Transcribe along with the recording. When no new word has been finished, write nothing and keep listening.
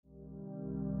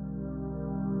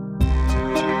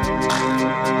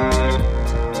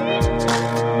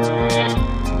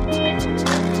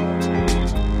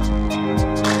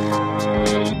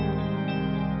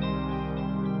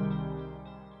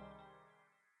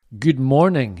Good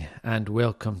morning and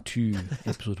welcome to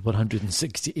episode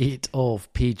 168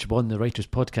 of Page One, the Writers'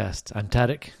 Podcast. I'm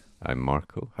Tarek. I'm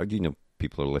Marco. How do you know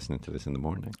people are listening to this in the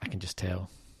morning? I can just tell.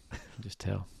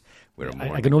 We're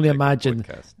a I can only imagine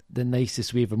podcast. The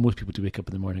nicest way for most people to wake up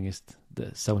in the morning is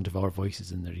the sound of our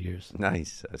voices in their ears.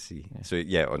 Nice, I see. Yeah.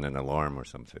 So on an alarm or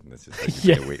something. This is how Yeah.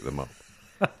 you're going to wake them up.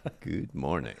 Good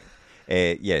morning.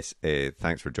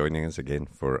 Thanks for joining us again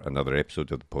for another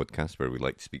episode of the podcast where we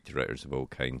like to speak to writers of all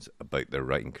kinds about their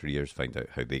writing careers, find out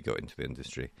how they got into the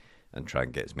industry and try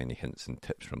and get as many hints and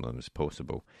tips from them as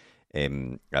possible.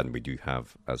 And we do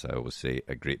have, as I always say,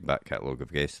 a great back catalogue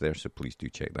of guests there, so please do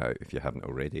check that out if you haven't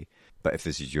already. But if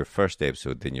this is your first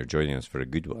episode, then you're joining us for a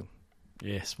good one.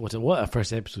 Yes, what a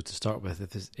first episode to start with if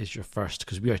this is your first,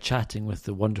 because we are chatting with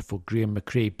the wonderful Graeme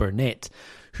Macrae Burnet,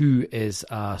 who is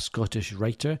a Scottish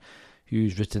writer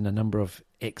who's written a number of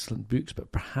excellent books,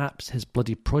 but perhaps his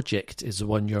bloody project is the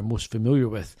one you're most familiar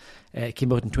with. It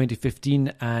came out in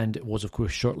 2015 and it was, of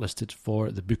course, shortlisted for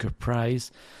the Booker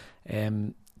Prize.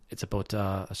 It's about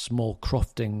a small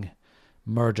crofting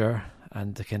murder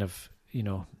and the kind of, in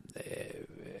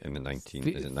the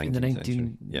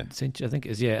 19th century, I think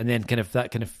it is, yeah. And then kind of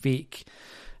that kind of fake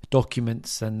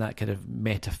documents and that kind of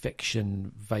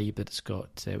metafiction vibe that it's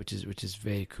got, which is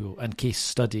very cool. And Case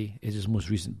Study is his most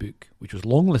recent book, which was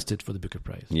longlisted for the Booker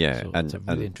Prize. Yeah, so it's a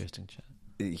really interesting chat.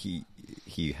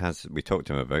 He has. We talked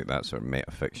to him about that sort of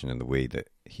metafiction in the way that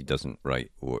he doesn't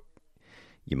write what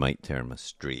you might term a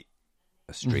straight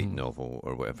novel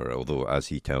or whatever. Although, as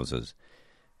he tells us,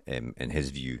 in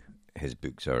his view, his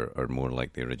books are more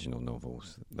like the original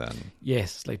novels than...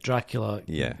 Yes, like Dracula,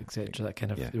 etc. That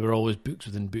kind of... They were always books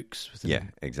within books.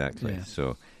 Exactly. Yeah.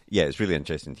 So, it's really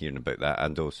interesting hearing about that.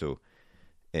 And also,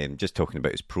 just talking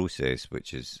about his process,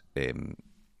 which is, when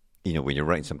you're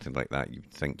writing something like that,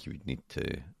 you'd think you would need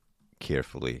to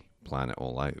carefully plan it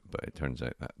all out. But it turns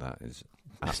out that is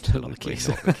absolutely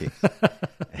not the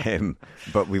case.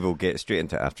 But we will get straight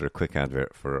into it after a quick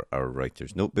advert for our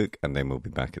writer's notebook, and then we'll be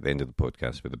back at the end of the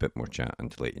podcast with a bit more chat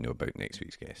and to let you know about next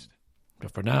week's guest.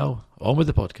 But for now, on with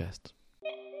the podcast.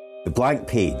 The blank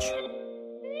page.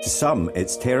 To some,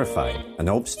 it's terrifying, an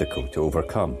obstacle to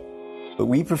overcome. But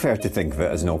we prefer to think of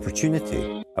it as an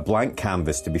opportunity, a blank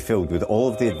canvas to be filled with all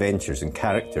of the adventures and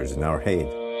characters in our head.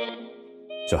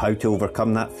 So how to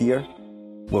overcome that fear?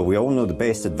 Well, we all know the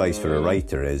best advice for a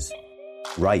writer is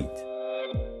write.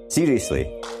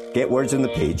 Seriously, get words on the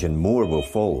page and more will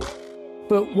follow.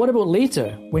 But what about later,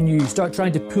 when you start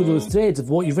trying to pull those threads of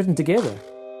what you've written together?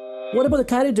 What about the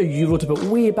character you wrote about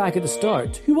way back at the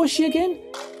start? Who was she again?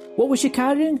 What was she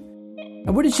carrying?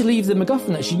 And where did she leave the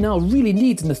MacGuffin that she now really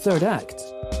needs in the third act?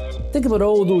 Think about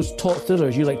all those top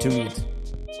thrillers you like to read,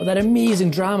 or that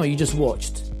amazing drama you just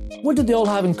watched. What did they all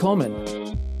have in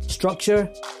common? Structure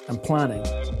and planning.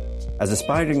 As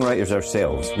aspiring writers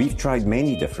ourselves, we've tried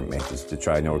many different methods to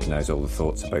try and organise all the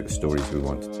thoughts about the stories we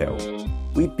want to tell.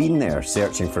 We've been there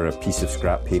searching for a piece of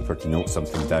scrap paper to note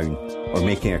something down, or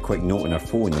making a quick note on our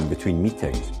phone in between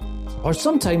meetings. Or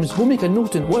sometimes we'll make a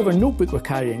note in whatever notebook we're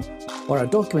carrying, or a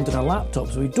document on our laptop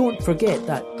so we don't forget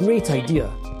that great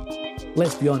idea.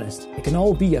 Let's be honest, it can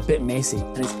all be a bit messy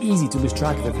and it's easy to lose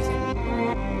track of everything.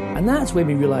 And that's when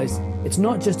we realised it's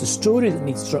not just the story that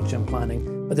needs structure and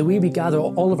planning, but the way we gather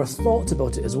all of our thoughts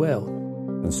about it as well.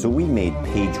 And so we made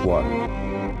Page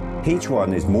One. Page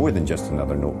One is more than just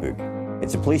another notebook.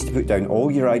 It's a place to put down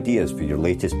all your ideas for your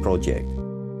latest project,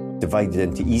 divided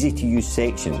into easy-to-use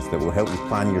sections that will help you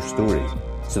plan your story,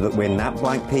 so that when that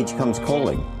blank page comes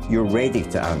calling, you're ready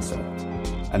to answer.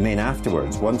 And then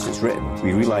afterwards, once it's written,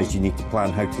 we realised you need to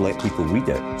plan how to let people read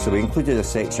it, so we included a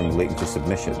section relating to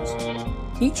submissions.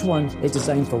 Each one is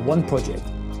designed for one project,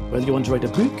 whether you want to write a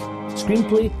book,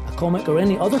 screenplay, a comic, or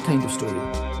any other kind of story.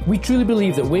 We truly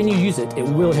believe that when you use it, it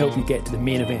will help you get to the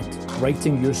main event,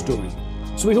 writing your story.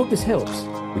 So we hope this helps.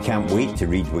 We can't wait to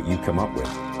read what you come up with.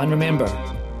 And remember,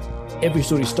 every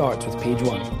story starts with Page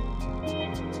One.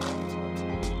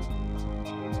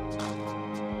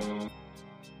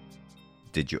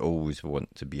 Did you always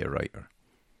want to be a writer?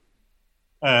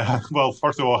 Well,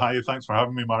 first of all, hi, thanks for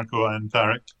having me, Marco and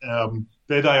Tarek.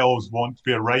 Did I always want to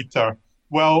be a writer?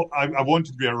 Well, I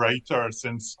wanted to be a writer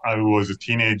since I was a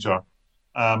teenager.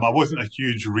 I wasn't a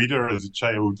huge reader as a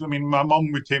child. I mean, my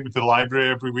mum would take me to the library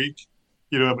every week,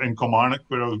 in Kilmarnock,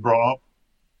 where I was brought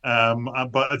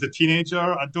up. But as a teenager,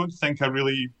 I don't think I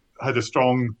really had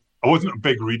I wasn't a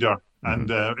big reader. And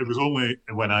it was only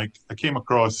when I came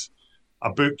across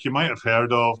a book you might have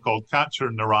heard of called Catcher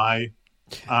in the Rye.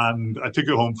 And I took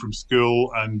it home from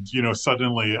school, and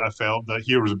suddenly I felt that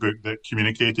here was a book that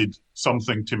communicated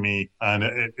something to me, and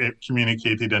it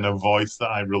communicated in a voice that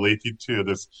I related to,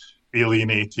 this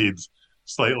alienated,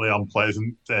 slightly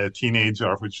unpleasant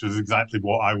teenager, which was exactly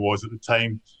what I was at the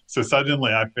time. So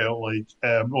suddenly I felt like,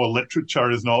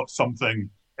 literature is not something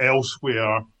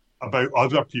elsewhere about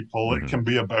other people. It can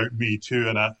be about me too.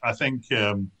 And I think,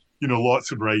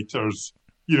 lots of writers,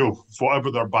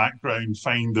 whatever their background,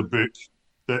 find a book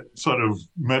that sort of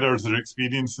mirrors their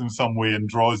experience in some way and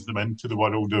draws them into the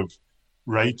world of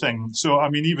writing. So, I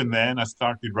mean, even then I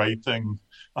started writing.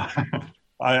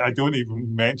 I don't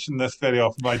even mention this very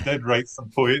often, but I did write some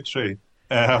poetry.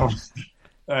 And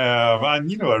I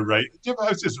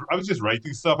was just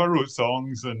writing stuff. I wrote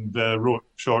songs and wrote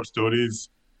short stories.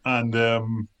 And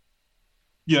for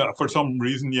some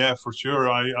reason, for sure,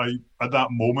 I at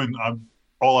that moment,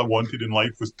 all I wanted in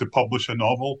life was to publish a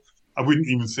novel. I wouldn't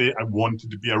even say I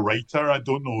wanted to be a writer. I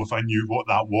don't know if I knew what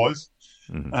that was.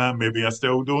 Maybe I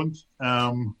still don't.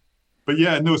 Really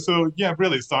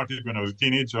it started when I was a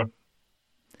teenager.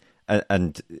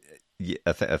 And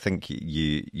I think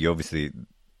you obviously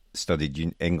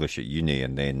studied English at uni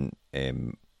and then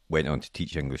went on to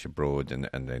teach English abroad and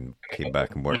then came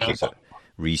back and worked as a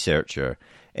researcher.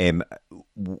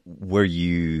 Were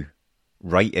you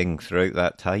writing throughout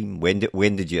that time? When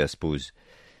did you, I suppose,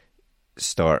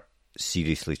 start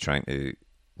seriously trying to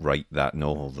write that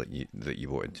novel that you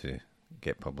wanted to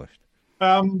get published?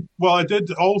 Well, I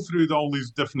did all through all these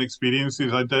different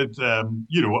experiences. I did,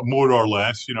 more or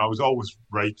less. I was always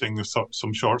writing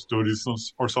some short stories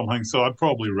or something. So I'd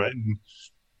probably written,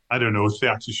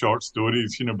 30 short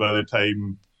stories. By the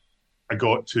time I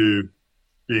got to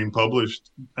being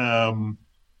published, I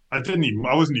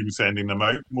wasn't even sending them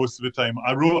out most of the time.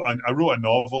 I wrote a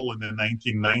novel in the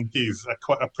 1990s,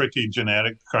 a pretty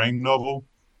generic crime novel,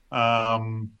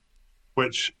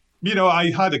 which. I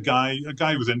had a guy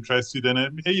was interested in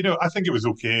it. I think it was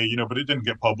okay, but it didn't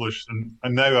get published. And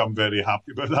now I'm very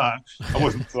happy about that. I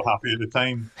wasn't so happy at the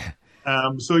time.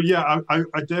 I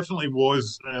definitely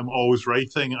was always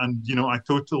writing. And, I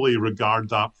totally regard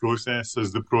that process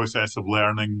as the process of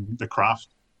learning the craft.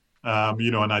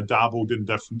 And I dabbled in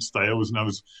different styles, and I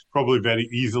was probably very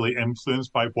easily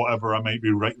influenced by whatever I might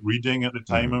be reading at the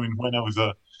time. I mean, when I was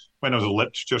a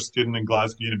literature student in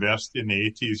Glasgow University in the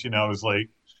 80s, I was like,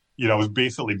 I was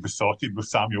basically besotted with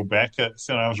Samuel Beckett.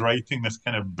 So I was writing this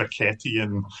kind of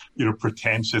Beckettian,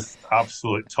 pretentious,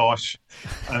 absolute tosh.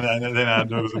 And then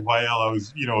there was a while I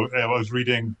was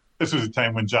reading. This was a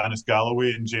time when Janice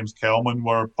Galloway and James Kelman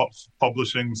were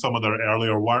publishing some of their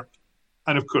earlier work.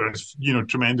 And of course,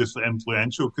 tremendously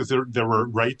influential because they were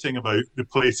writing about the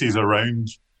places around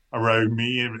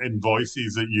me in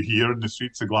voices that you hear in the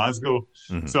streets of Glasgow.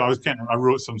 So I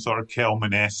wrote some sort of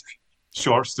Kelman-esque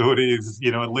short stories,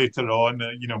 and later on,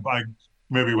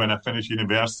 maybe when I finished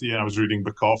university and I was reading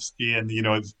Bukowski, and,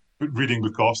 reading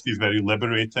Bukowski is very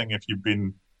liberating if you've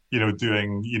been,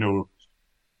 doing,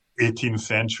 18th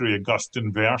century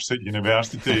Augustan verse at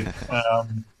university. I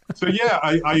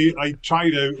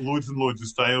tried out loads and loads of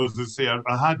styles. As I say,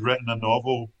 I had written a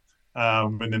novel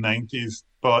in the 90s,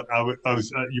 but I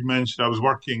was you mentioned I was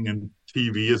working in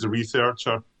TV as a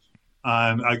researcher,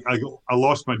 and I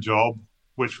lost my job,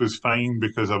 which was fine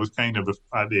because I was kind of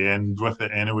at the end with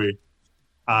it anyway.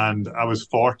 And I was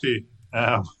 40.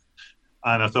 And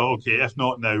I thought, okay, if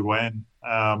not now, when?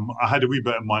 I had a wee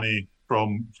bit of money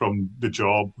from the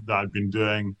job that I'd been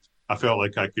doing. I felt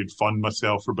like I could fund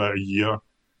myself for about a year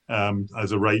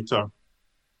as a writer.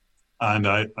 And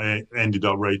I ended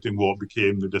up writing what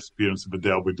became The Disappearance of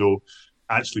Adele Bideau.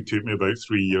 Actually took me about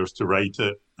 3 years to write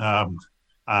it.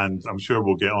 And I'm sure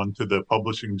we'll get on to the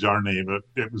publishing journey, but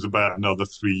it was about another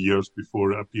 3 years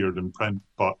before it appeared in print.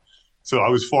 So I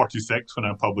was 46 when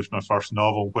I published my first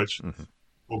novel, which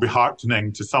will be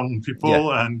heartening to some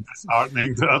people and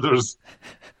disheartening to others.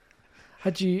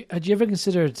 Had you ever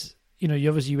considered,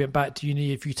 you went back to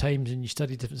uni a few times and you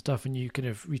studied different stuff and you kind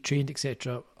of retrained,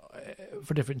 etc.,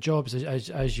 for different jobs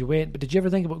as you went, but did you ever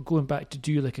think about going back to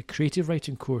do like a creative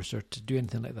writing course or to do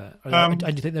anything like that? And do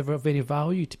you think they're of any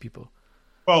value to people?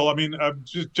 Well, I mean,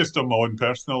 just on my own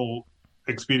personal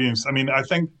experience, I mean, I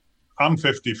think I'm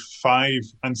 55,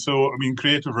 and so, I mean,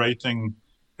 creative writing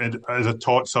as a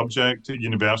taught subject at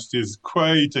university is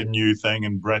quite a new thing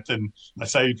in Britain,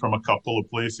 aside from a couple of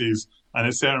places, and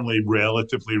it's certainly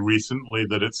relatively recently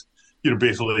that it's,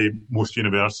 basically most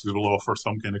universities will offer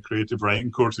some kind of creative writing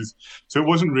courses. So it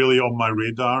wasn't really on my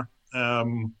radar.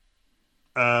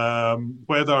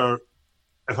 Whether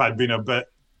if I'd been a bit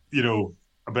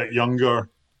younger,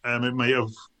 it might have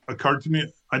occurred to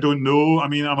me. I don't know. I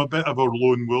mean, I'm a bit of a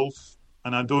lone wolf,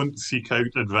 and I don't seek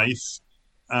out advice.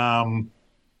 Um,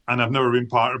 and I've never been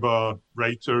part of a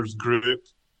writers group.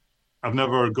 I've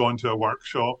never gone to a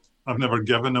workshop. I've never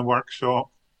given a workshop.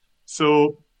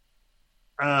 So,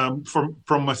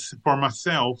 for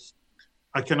myself,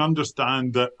 I can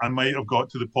understand that I might have got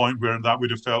to the point where that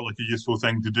would have felt like a useful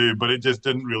thing to do, but it just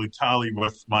didn't really tally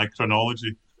with my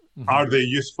chronology. Mm-hmm. Are they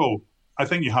useful? I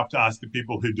think you have to ask the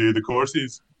people who do the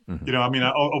courses. Mm-hmm. You know, I mean,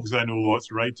 obviously I know lots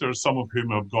of writers, some of whom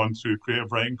have gone through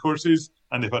creative writing courses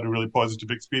and they've had a really positive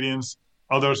experience.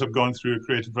 Others have gone through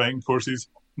creative writing courses,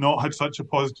 not had such a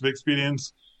positive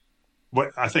experience.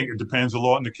 But I think it depends a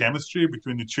lot on the chemistry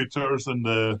between the tutors and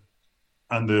the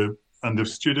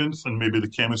students, and maybe the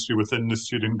chemistry within the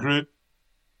student group.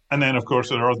 And then, of course,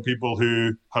 there are other people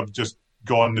who have just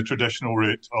gone the traditional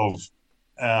route of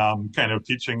kind of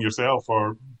teaching yourself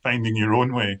or finding your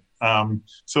own way.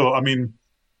 So, I mean,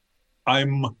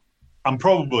 I'm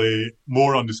probably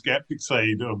more on the skeptic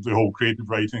side of the whole creative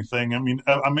writing thing. I mean,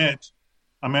 I met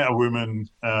a woman.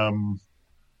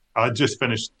 I just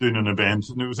finished doing an event,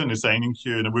 and it was in the signing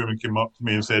queue, and a woman came up to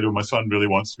me and said, "Oh, my son really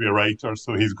wants to be a writer,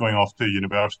 so he's going off to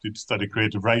university to study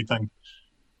creative writing."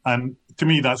 And to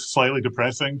me, that's slightly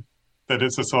depressing. That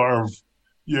it's a sort of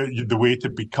the way to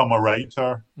become a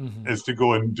writer is to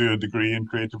go and do a degree in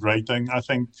creative writing. I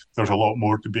think there's a lot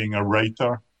more to being a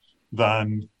writer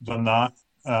than that.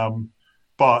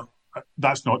 But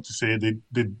that's not to say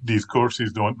these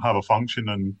courses don't have a function.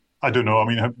 And I don't know. I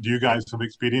mean, do you guys have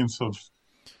experience of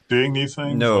doing these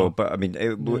things? No, but I mean,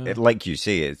 like you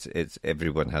say, it's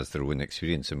everyone has their own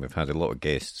experience, and we've had a lot of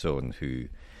guests on who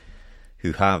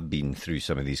have been through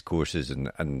some of these courses,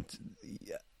 and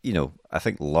you know, I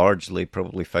think largely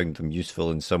probably found them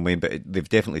useful in some way, but they've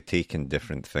definitely taken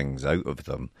different things out of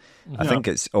them. I think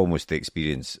it's almost the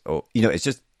experience, you know, it's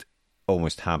just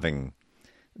almost having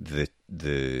the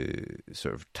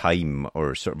sort of time,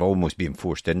 or sort of almost being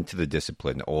forced into the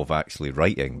discipline of actually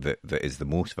writing that is the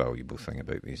most valuable thing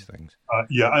about these things.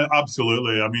 Yeah,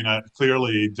 absolutely. I mean,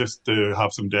 clearly just to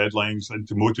have some deadlines and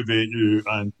to motivate you,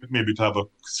 and maybe to have a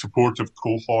supportive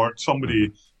cohort,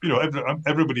 somebody, you know,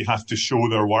 everybody has to show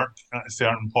their work at a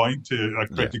certain point to a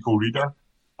critical reader.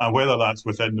 And whether that's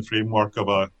within the framework of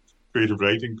a creative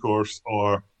writing course,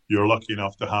 or you're lucky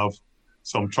enough to have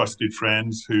some trusted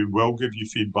friends who will give you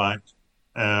feedback.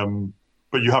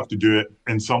 But you have to do it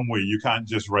in some way. You can't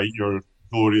just write your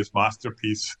glorious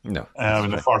masterpiece in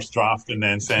the first draft and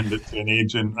then send it to an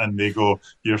agent and they go,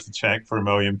 "Here's the check for £1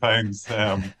 million."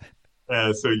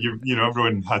 So you know,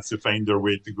 everyone has to find their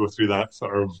way to go through that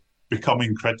sort of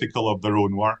becoming critical of their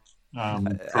own work.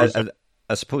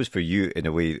 I suppose for you, in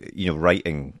a way, you know,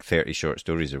 writing 30 short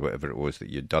stories or whatever it was that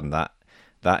you'd done, that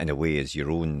in a way is your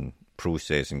own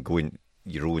process and going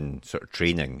your own sort of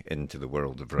training into the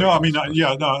world of writing. No, I mean,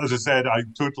 as I said, I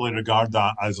totally regard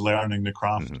that as learning the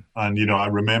craft. And, you know, I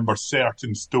remember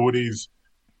certain stories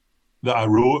that I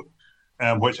wrote,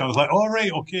 which I was like, all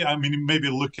right, okay. I mean, maybe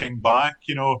looking back,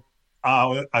 you know,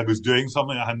 I was doing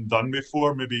something I hadn't done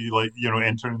before, maybe like, you know,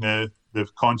 entering the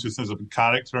consciousness of a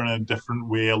character in a different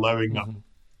way, allowing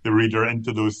the reader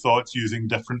into those thoughts using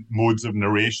different modes of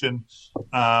narration.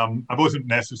 I wasn't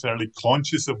necessarily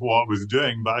conscious of what I was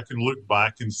doing, but I can look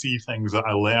back and see things that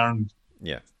I learned.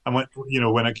 Yeah. And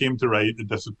when I came to write The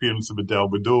Disappearance of Adele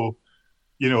Badeau,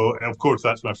 you know, of course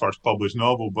that's my first published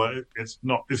novel, but it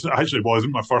actually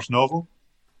wasn't my first novel.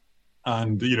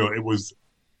 And, you know, it was,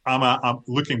 I'm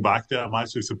looking back at it, I'm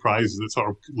actually surprised at the sort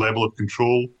of level of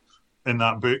control in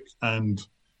that book. And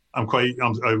I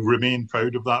remain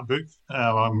proud of that book.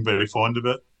 I'm very fond of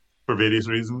it for various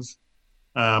reasons.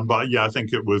 But yeah, I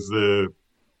think it was the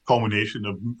culmination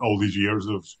of all these years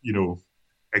of, you know,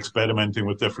 experimenting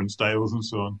with different styles and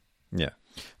so on. Yeah.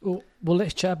 Well,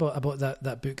 let's chat about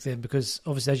that book then, because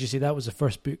obviously, as you say, that was the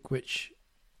first book which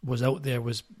was out there,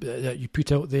 that you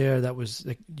put out there. That was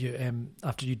like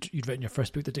after you'd written your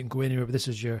first book that didn't go anywhere, but this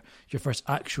is your first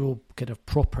actual kind of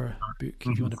proper book,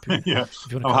 if you want to put it. Yeah,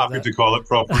 I'm happy to call it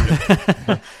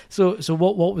proper. So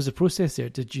what was the process there?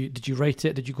 Did you write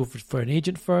it? Did you go for an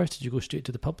agent first? Did you go straight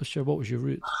to the publisher? What was your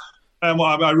route? Well,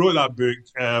 I wrote that book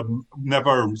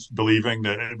never believing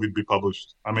that it would be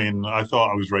published. I mean, I thought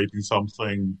I was writing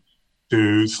something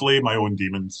to slay my own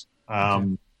demons.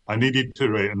 I needed to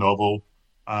write a novel.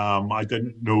 I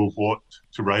didn't know what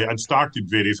to write. I'd started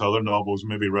various other novels,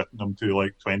 maybe written them to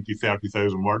like 20,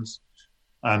 30,000 words,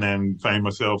 and then find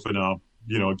myself in up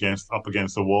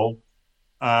against a wall.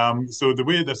 So the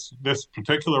way this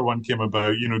particular one came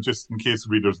about, you know, just in case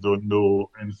readers don't know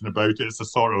anything about it, it's a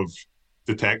sort of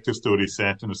detective story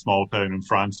set in a small town in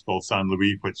France called Saint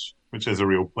Louis, which is a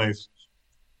real place.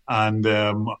 And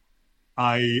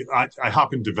I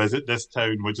happened to visit this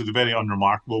town, which is a very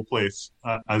unremarkable place,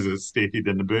 as is stated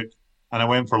in the book. And I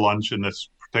went for lunch in this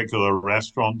particular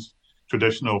restaurant,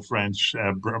 traditional French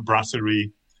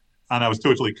brasserie, and I was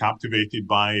totally captivated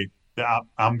by the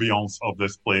ambience of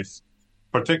this place,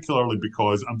 particularly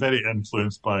because I'm very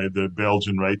influenced by the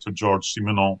Belgian writer Georges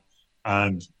Simenon,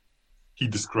 and he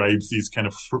describes these kind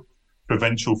of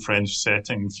provincial French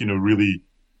settings, really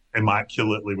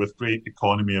immaculately with great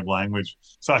economy of language.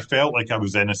 So I felt like I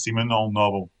was in a Simenon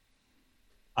novel.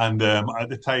 And at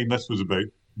the time, this was about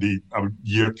the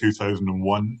year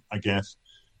 2001, I guess.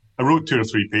 I wrote 2 or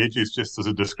 3 pages just as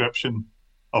a description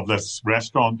of this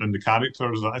restaurant and the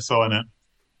characters that I saw in it.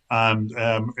 And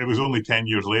it was only 10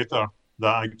 years later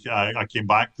that I came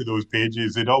back to those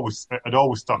pages. It always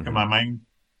stuck in my mind.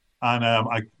 And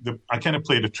I kind of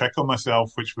played a trick on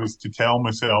myself, which was to tell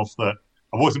myself that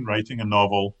I wasn't writing a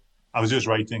novel. I was just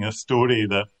writing a story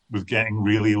that was getting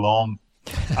really long.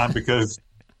 And because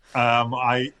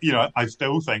I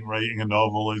still think writing a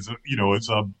novel is, it's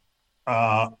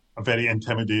a very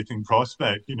intimidating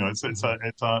prospect.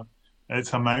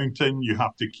 It's a mountain. You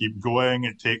have to keep going.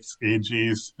 It takes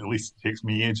ages. At least it takes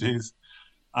me ages.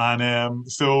 And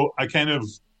so I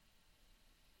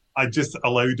just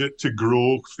allowed it to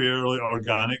grow fairly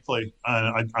organically.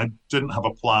 And I didn't have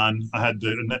a plan. I had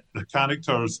the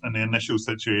characters and the initial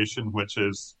situation, which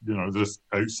is, this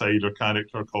outsider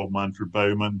character called Manfred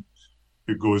Baumann,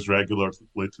 who goes regularly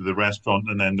to the restaurant,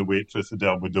 and then the waitress,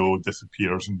 Adele Badeau,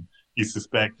 disappears, and he's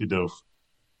suspected of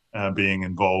being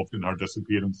involved in her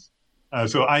disappearance.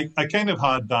 So I kind of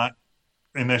had that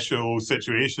initial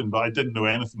situation, but I didn't know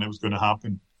anything that was going to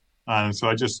happen. And so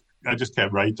I just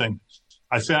kept writing.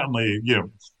 I certainly,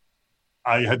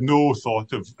 I had no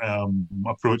thought of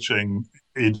approaching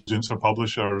agents or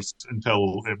publishers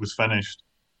until it was finished.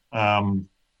 Do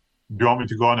you want me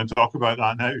to go on and talk about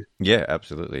that now? Yeah,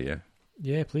 absolutely, yeah.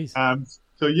 Yeah, please.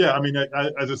 So, yeah, I mean,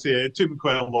 as I say, it took me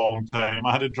quite a long time.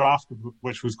 I had a draft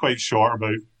which was quite short,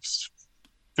 about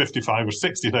 55 or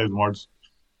 60,000 words.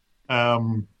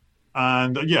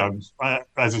 And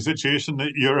as a situation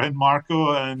that you're in,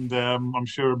 Marco, and I'm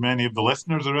sure many of the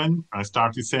listeners are in, I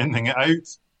started sending it out.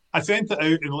 I sent it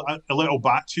out in little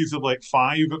batches of like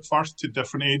 5 at first to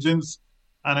different agents,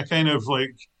 and I kind of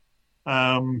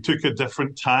took a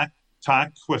different tack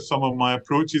with some of my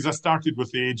approaches. I started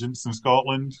with the agents in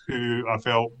Scotland who I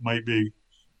felt might be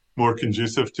more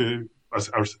conducive to a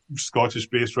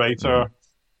Scottish-based writer.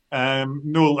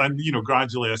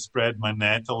 Gradually I spread my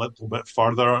net a little bit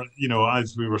further,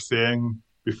 as we were saying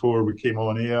before we came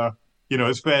on air.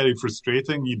 It's very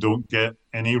frustrating. You don't get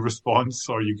any response,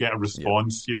 or you get a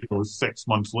response, 6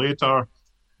 months later.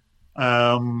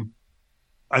 And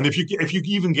if you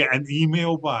even get an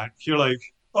email back, you're like,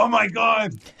 oh my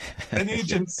God, an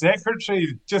agent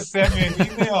secretary just sent me an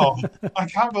email. I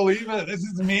can't believe it. This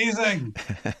is amazing.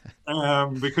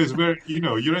 Because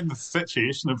you're in the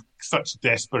situation of such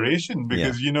desperation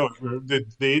because,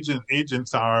 the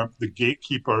agents are the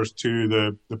gatekeepers to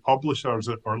the publishers,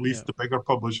 or at least the bigger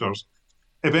publishers.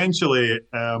 Eventually,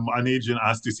 an agent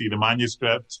asked to see the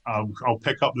manuscript. I'll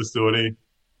pick up the story,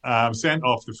 sent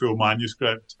off the full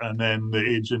manuscript, and then the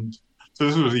agent. So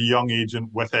this was a young agent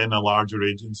within a larger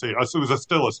agency. So it was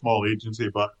still a small agency,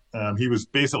 but he was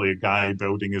basically a guy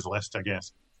building his list, I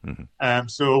guess. Mm-hmm.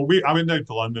 So I went down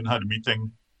to London, had a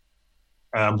meeting,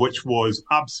 which was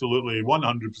absolutely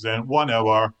 100% 1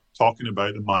 hour talking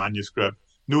about the manuscript.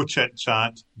 No chit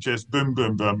chat, just boom,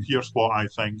 boom, boom. Here's what I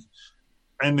think.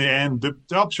 In the end, the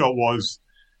upshot was,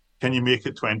 can you make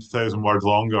it 20,000 words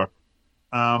longer?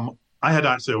 I had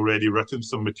actually already written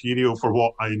some material for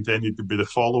what I intended to be the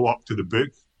follow-up to the book.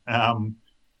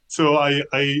 So I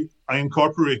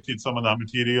incorporated some of that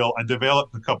material. I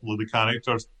developed a couple of the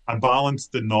characters. I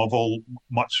balanced the novel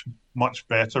much, much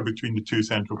better between the 2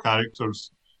 central characters,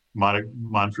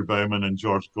 Manfred Baumann and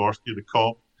George Gorski, the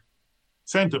cop.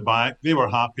 Sent it back. They were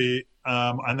happy.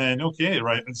 And then, okay,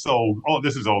 right. And so,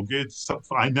 this is all good. So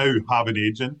I now have an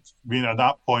agent. At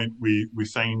that point, we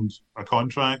signed a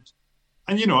contract.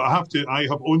 And, I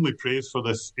have only praise for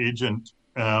this agent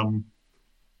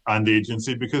and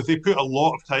agency because they put a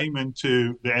lot of time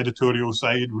into the editorial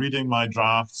side, reading my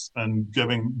drafts and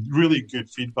giving really good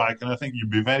feedback. And I think you'd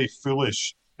be very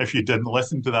foolish if you didn't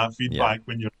listen to that feedback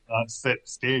when you're at that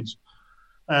stage.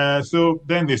 So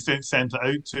then they sent it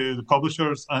out to the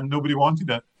publishers and nobody wanted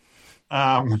it.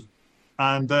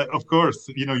 Of course,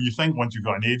 you think once you've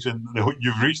got an agent,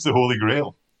 you've reached the Holy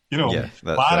Grail.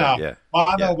 Mana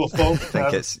will fall. I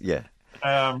think it's,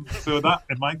 so that,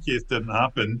 in my case, didn't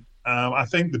happen. I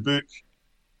think the book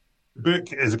The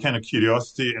book is a kind of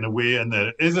curiosity in a way, and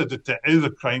that it is a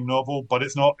crime novel, but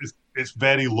it's not. It's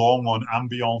very long on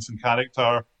ambience and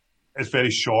character. It's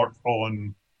very short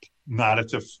on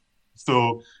narrative.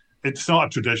 So it's not a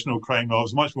traditional crime novel.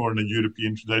 It's much more in a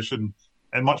European tradition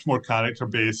and much more character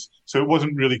based. So it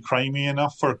wasn't really crimey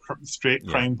enough for straight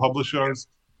crime publishers,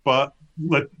 but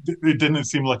it didn't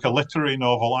seem like a literary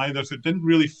novel either. So it didn't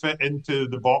really fit into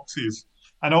the boxes.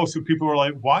 And also, people were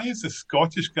like, why is this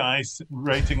Scottish guy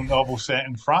writing a novel set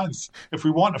in France? If we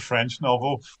want a French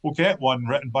novel, we'll get one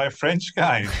written by a French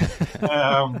guy.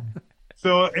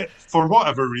 For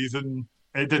whatever reason,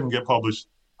 it didn't get published.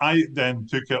 I then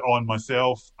took it on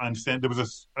myself and sent. There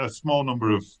was a small number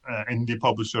of indie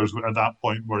publishers at that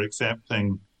point were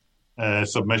accepting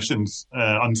submissions,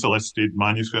 unsolicited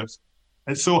manuscripts.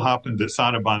 It so happened that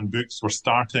Saraban Books were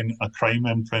starting a crime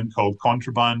imprint called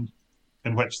Contraband,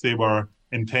 in which they were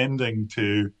intending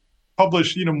to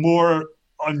publish, more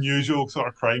unusual sort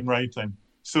of crime writing.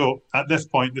 So at this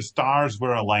point, the stars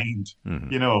were aligned.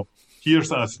 Mm-hmm. Here's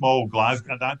a small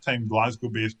at that time,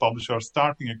 Glasgow-based publisher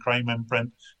starting a crime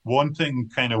imprint, wanting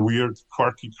kind of weird,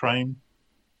 quirky crime.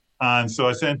 And so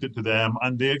I sent it to them,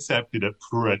 and they accepted it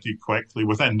pretty quickly,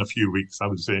 within a few weeks, I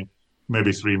would say,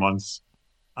 maybe 3 months.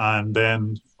 And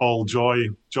then all joy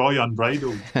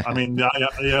unbridled. I mean,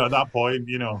 at that point,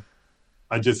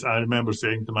 I remember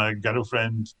saying to my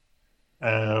girlfriend,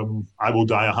 I will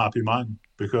die a happy man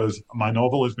because my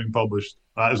novel has been published.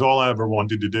 That is all I ever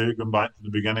wanted to do, going back to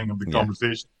the beginning of the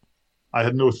conversation. I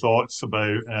had no thoughts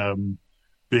about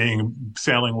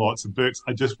selling lots of books.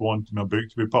 I just wanted my book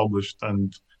to be published.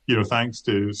 And, thanks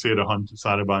to Sarah Hunt at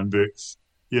Saraban Books,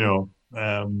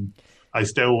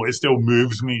 it still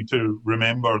moves me to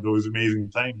remember those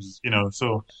amazing times,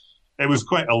 so it was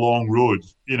quite a long road,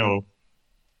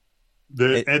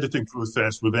 The editing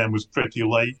process with them was pretty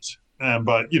light,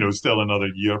 but still another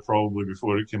year probably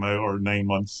before it came out, or 9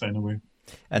 months anyway.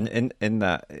 And in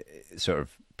that sort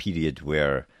of period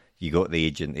where you got the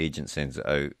agent sends it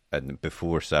out, and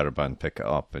before Saraban pick it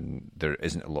up, and there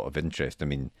isn't a lot of interest. I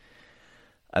mean,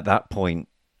 at that point,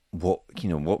 what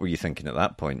were you thinking at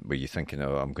that point? Were you thinking,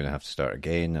 oh, I'm going to have to start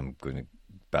again, I'm going to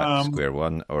back to square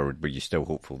one, or were you still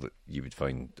hopeful that you would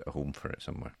find a home for it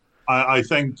somewhere? I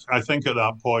think at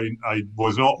that point I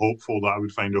was not hopeful that I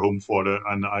would find a home for it,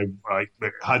 and I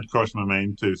had crossed my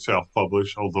mind to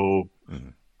self-publish, although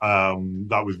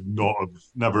that was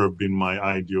never been my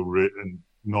ideal route, and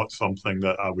not something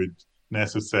that I would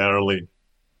necessarily,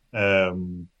 I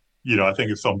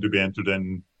think it's something to be entered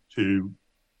into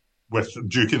with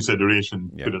due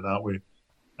consideration, put it that way,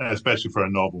 especially for a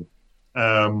novel.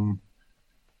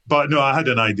 But no, I had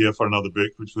an idea for another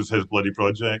book, which was His Bloody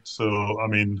Project. So, I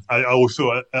mean, I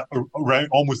also, around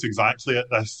almost exactly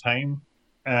at this time,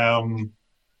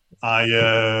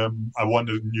 I won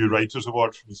the New Writers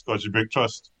Award from the Scottish Book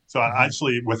Trust. So I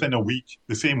actually, within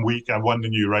the same week, I won the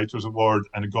New Writers Award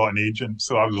and I got an agent.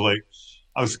 So I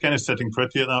was kind of sitting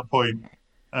pretty at that point.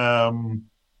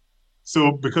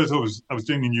 So because I was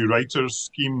doing the New Writers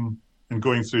scheme and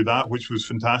going through that, which was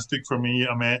fantastic for me,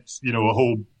 I met, a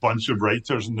whole bunch of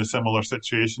writers in the similar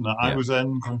situation that I was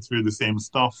in, going through the same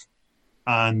stuff.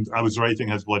 And I was writing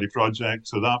His Bloody Project.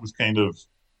 So that was kind of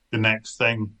the next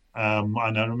thing. And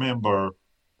I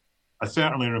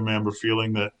certainly remember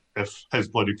feeling that if His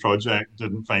Bloody Project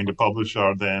didn't find a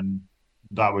publisher, then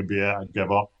that would be it. I'd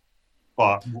give up.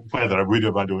 But whether I would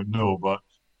have, I don't know. But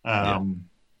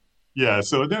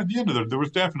so at the end of there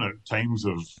was definite times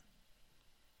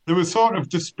there was sort of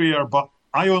despair, but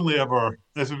I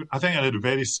think I had a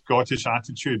very Scottish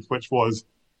attitude, which was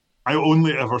I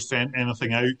only ever sent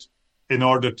anything out in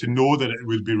order to know that it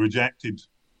would be rejected.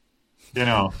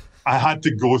 I had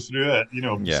to go through it,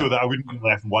 so that I wouldn't be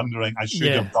left wondering, I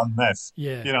should have done this.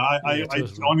 I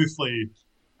honestly,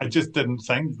 I just didn't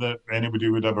think that anybody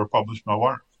would ever publish my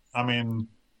work. I mean,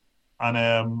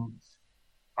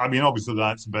 obviously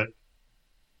that's a bit,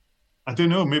 I don't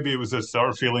know, maybe it was a sort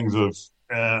of feelings of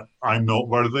I'm not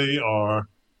worthy or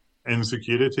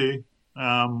insecurity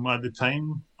at the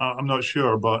time. I'm not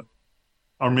sure,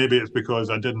 or maybe it's because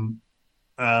I hadn't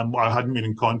been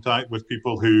in contact with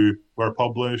people who were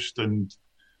published and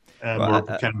were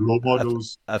kind of role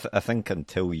models. I think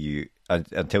until you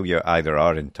either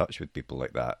are in touch with people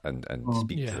like that and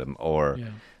speak to them, or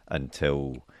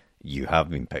until you have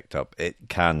been picked up, it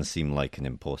can seem like an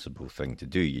impossible thing to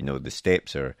do. The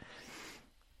steps are,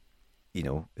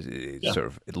 sort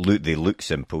of they look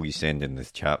simple. You send in the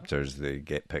chapters, they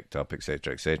get picked up,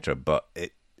 etc., etc. But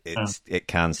it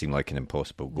can seem like an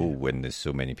impossible goal when there's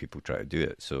so many people try to do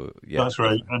it. So yeah, That's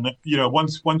right. And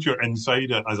once you're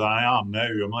inside it, as I am now,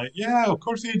 I'm like, yeah, of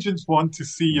course agents want to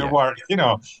see your work.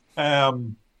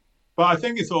 But I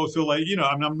think it's also like,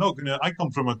 I'm not gonna. I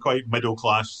come from a quite middle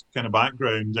class kind of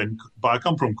background, but I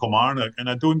come from Kilmarnock, and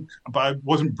I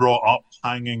wasn't brought up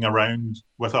hanging around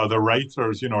with other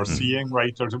writers, or seeing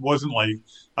writers. It wasn't like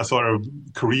a sort of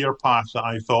career path that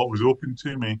I thought was open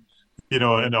to me,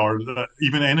 or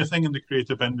even anything in the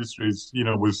creative industries,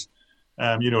 was,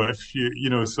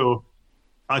 if so.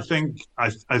 I think I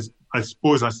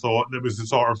suppose I thought it was the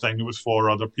sort of thing that was for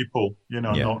other people,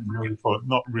 not really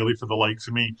for the likes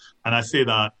of me. And I say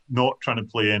that not trying to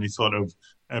play any sort of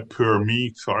poor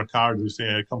me sort of card. I say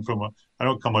I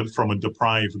don't come from a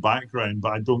deprived background,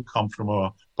 but I don't come from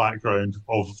a background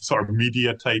of sort of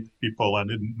media type people. I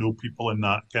didn't know people in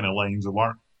that kind of lines of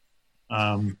work.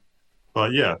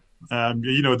 But yeah,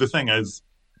 the thing is,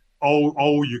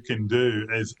 all you can do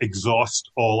is exhaust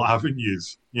all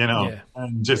avenues,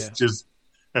 and just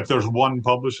if there's one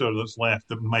publisher that's left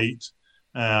that might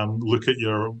look at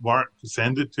your work,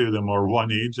 send it to them, or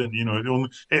one agent,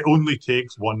 it only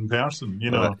takes one person,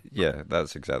 Well, yeah,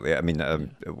 that's exactly it. I mean,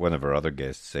 one of our other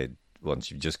guests said once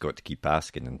you've just got to keep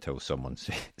asking until someone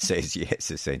says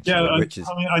yes, essentially.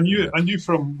 Yeah, I knew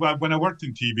from when I worked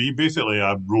in TV, basically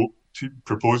I wrote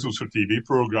proposals for TV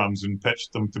programs and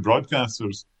pitched them to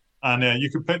broadcasters. And you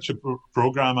could pitch a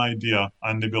program idea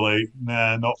and they'd be like,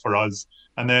 nah, not for us.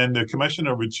 And then the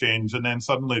commissioner would change and then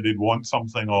suddenly they'd want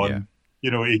something on,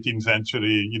 18th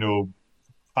century,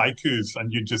 haikus.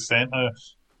 And you just sent a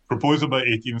proposal about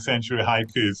 18th century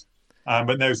haikus.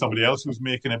 But now somebody else was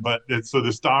making it. So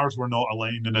the stars were not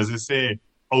aligned. And as I say,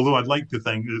 although I'd like to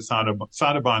think that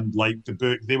Saraband liked the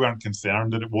book, they weren't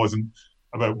concerned that it wasn't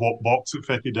about what box it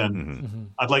fitted in. Mm-hmm.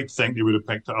 I'd like to think they would have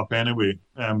picked it up anyway.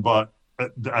 But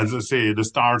as I say, the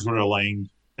stars were aligned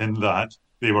in that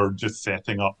they were just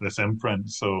setting up this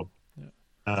imprint, so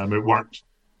it worked.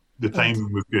 The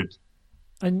timing was good.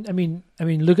 And I mean,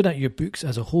 looking at your books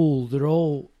as a whole, they're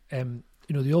all,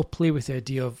 they all play with the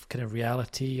idea of kind of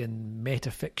reality and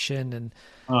metafiction, and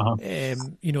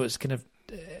it's kind of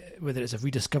whether it's a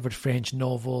rediscovered French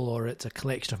novel or it's a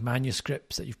collection of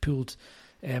manuscripts that you've pulled.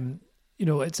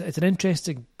 It's an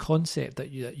interesting concept that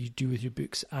you do with your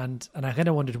books, and I kind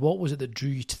of wondered what was it that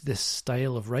drew you to this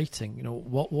style of writing?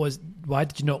 Why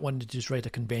did you not want to just write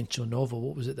a conventional novel?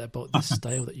 What was it about this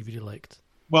style that you really liked?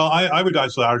 Well, I would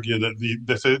actually argue that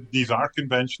these are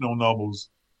conventional novels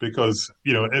because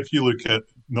if you look at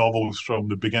novels from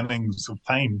the beginnings of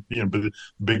time, the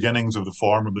beginnings of the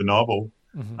form of the novel,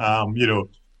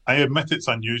 I admit it's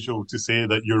unusual to say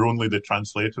that you're only the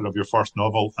translator of your first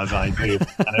novel, as I did,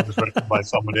 and it was written by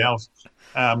somebody else.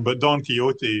 But Don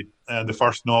Quixote, the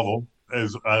first novel,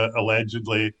 is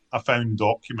allegedly a found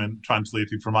document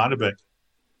translated from Arabic.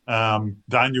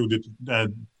 Daniel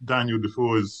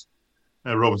Defoe's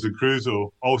Robinson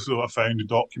Crusoe, also a found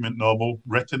document novel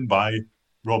written by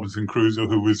Robinson Crusoe,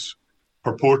 who was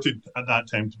purported at that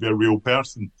time to be a real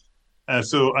person.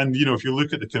 If you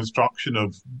look at the construction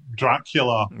of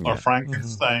Dracula or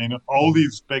Frankenstein, all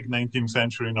these big 19th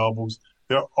century novels,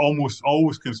 they're almost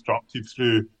always constructed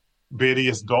through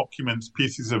various documents,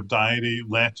 pieces of diary,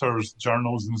 letters,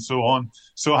 journals, and so on.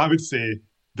 So I would say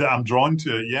that I'm drawn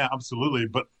to it. Yeah, absolutely.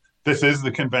 But this is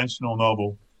the conventional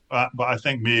novel. But I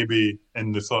think maybe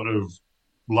in the sort of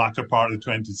latter part of the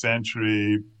 20th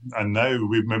century and now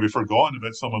we've maybe forgotten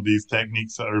about some of these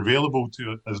techniques that are available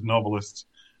to us as novelists.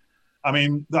 I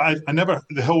mean,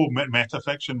 the whole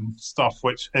metafiction stuff,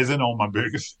 which is in all my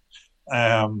books,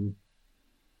 there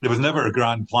was never a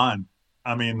grand plan.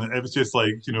 I mean, it was just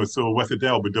like, so with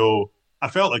Adele Badeau, I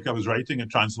felt like I was writing a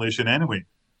translation anyway,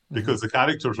 because the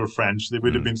characters were French. They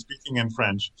would have been speaking in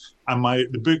French. And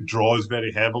the book draws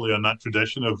very heavily on that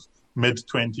tradition of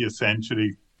mid-20th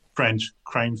century French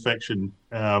crime fiction,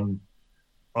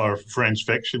 or French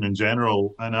fiction in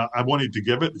general. And I wanted to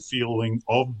give it the feeling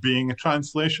of being a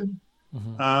translation.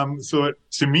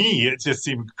 To me, it just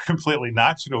seemed completely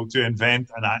natural to invent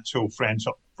an actual French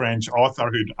author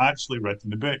who'd actually written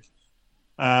the book.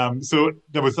 So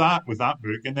there was that with that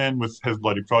book. And then with His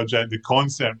Bloody Project, the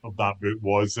concept of that book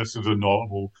was this is a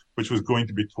novel which was going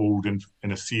to be told in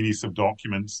a series of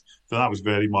documents. So that was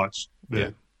very much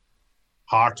the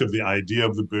heart of the idea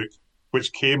of the book,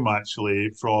 which came actually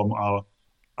from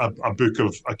a book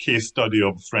of a case study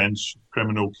of French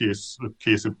criminal case, the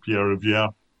case of Pierre Riviere.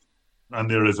 And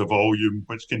there is a volume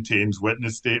which contains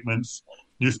witness statements,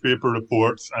 newspaper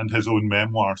reports, and his own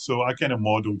memoir. So I kind of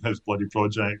modelled His Bloody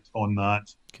Project on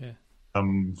that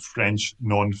French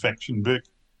non-fiction book.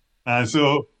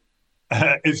 So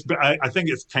I think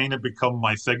it's kind of become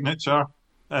my signature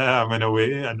in a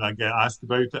way, and I get asked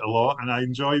about it a lot. And I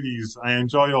enjoy these. I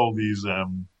enjoy all these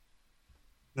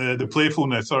the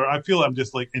playfulness, or I feel I'm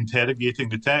just like interrogating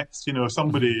the text. You know, if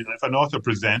an author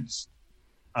presents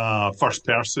first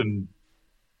person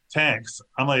text,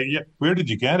 I'm like, yeah, where did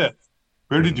you get it?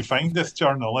 Where did you find this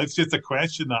journal? It's just a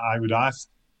question that I would ask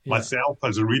myself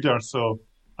as a reader. So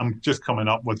I'm just coming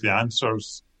up with the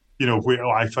answers. You know, where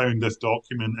I found this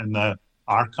document in the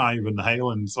archive in the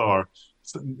Highlands, or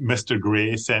Mr.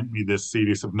 Gray sent me this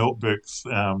series of notebooks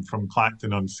from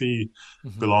Clacton-on-Sea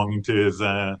belonging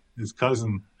to his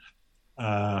cousin.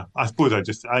 I suppose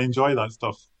I enjoy that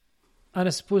stuff. And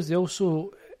I suppose they also,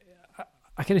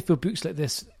 I kind of feel books like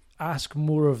this ask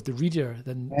more of the reader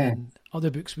than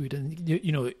other books would. And,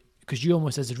 you know, because you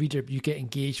almost, as a reader, you get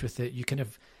engaged with it. You kind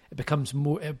of, it becomes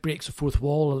more, it breaks the fourth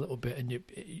wall a little bit,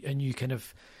 and you kind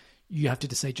of, you have to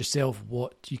decide yourself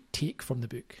what you take from the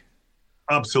book.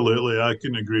 Absolutely, I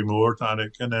couldn't agree more,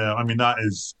 Tarek. And I mean, that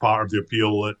is part of the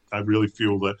appeal. That I really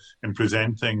feel that in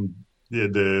presenting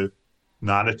the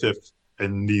narrative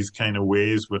in these kind of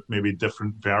ways, with maybe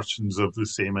different versions of the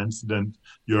same incident,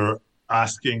 you're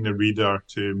asking the reader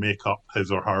to make up his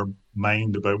or her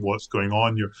mind about what's going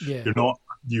on. You're not,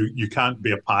 you can't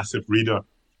be a passive reader.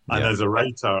 And as a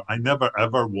writer, I never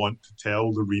ever want to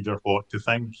tell the reader what to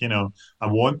think. You know, I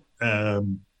want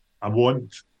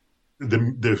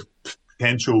the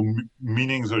potential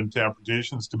meanings or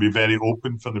interpretations to be very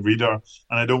open for the reader,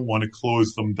 and I don't want to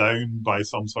close them down by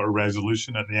some sort of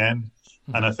resolution at the end.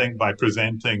 And I think by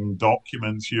presenting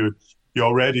documents, you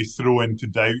already throw into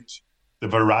doubt the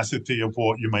veracity of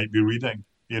what you might be reading.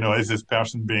 You know, is this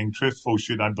person being truthful?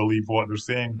 Should I believe what they're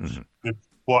saying?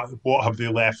 What have they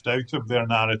left out of their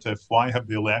narrative? Why have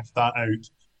they left that out?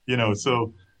 You know,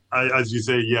 so as you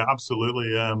say, yeah,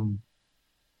 absolutely.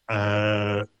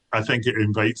 I think it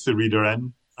invites the reader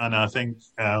in, and I think,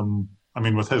 I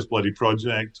mean, with His Bloody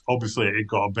Project, obviously it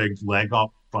got a big leg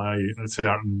up by a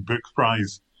certain book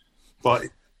prize, but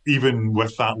even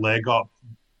with that leg up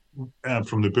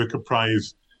from the Booker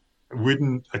Prize,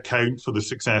 wouldn't account for the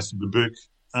success of the book.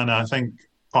 And I think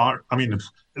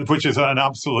which is an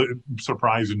absolute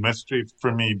surprise and mystery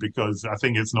for me, because I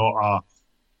think it's not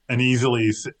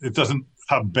it doesn't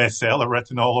have bestseller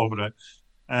written all over it.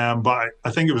 But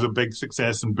I think it was a big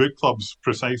success in book clubs,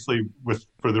 precisely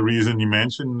for the reason you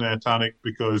mentioned, Tarek,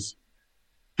 because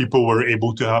people were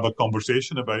able to have a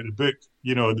conversation about the book.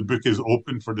 You know, the book is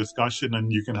open for discussion, and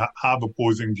you can have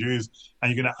opposing views,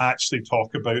 and you can actually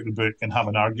talk about the book and have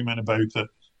an argument about it.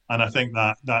 And I think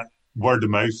that word of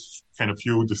mouth kind of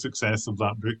fueled the success of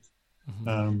that book.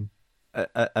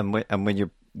 And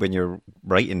when you're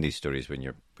writing these stories, when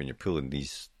you're pulling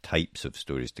these types of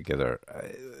stories together,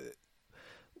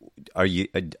 how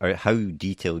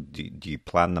detailed do you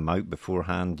plan them out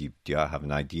beforehand? Do you have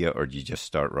an idea, or do you just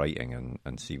start writing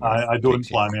and see what I don't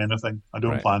plan anything. I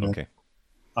don't plan anything.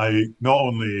 I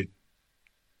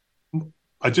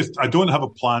don't have a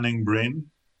planning brain.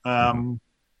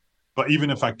 But even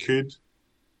if I could,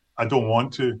 I don't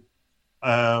want to,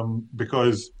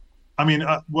 because I mean,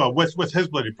 with His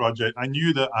Bloody Project, I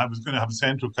knew that I was going to have a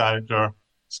central character,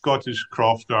 Scottish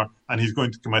crofter, and he's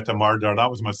going to commit a murder. That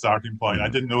was my starting point. I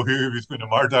didn't know who he was going to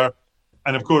murder,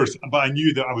 and of course, but I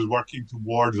knew that I was working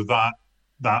towards that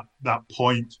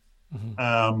point.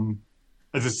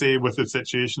 As I say, with the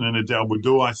situation in Adele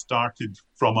Bordeaux, I started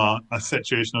from a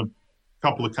situation of a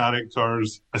couple of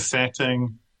characters, a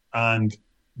setting, and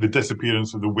the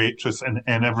disappearance of the waitress, and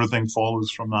everything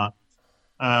follows from that.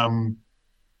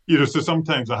 You know, so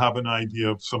sometimes I have an idea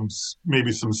of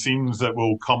maybe some scenes that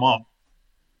will come up.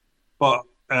 But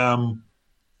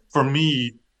for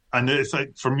me,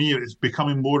 it's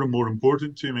becoming more and more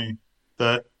important to me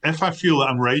that if I feel that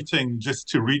I'm writing just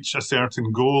to reach a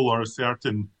certain goal or a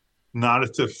certain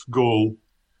narrative goal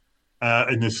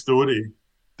in the story,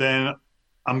 then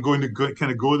I'm going to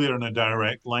kind of go there in a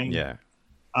direct line. Yeah.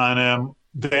 And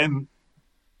then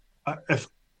if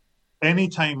any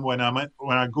time when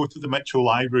I go to the Mitchell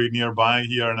Library nearby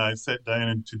here and I sit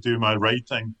down to do my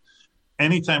writing,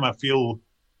 anytime I feel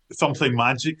something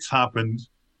magic's happened,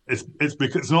 it's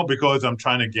not because I'm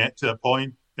trying to get to a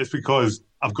point. It's because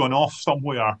I've gone off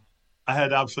somewhere. I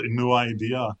had absolutely no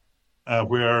idea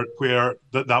where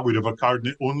that would have occurred.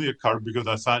 And it only occurred because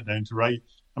I sat down to write.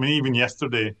 I mean, even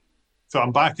yesterday. So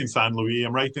I'm back in San Luis.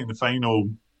 I'm writing the final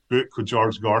book with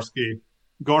George Gorski.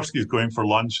 Gorski's going for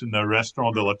lunch in the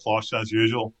Restaurant de la Cloche as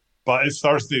usual, but it's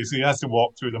Thursday, so he has to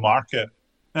walk through the market.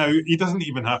 Now, he doesn't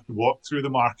even have to walk through the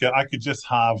market. I could just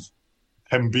have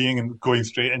him going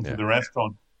straight into the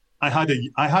restaurant. I had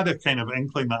a kind of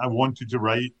inkling that I wanted to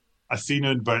write a scene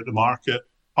about the market,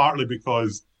 partly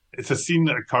because it's a scene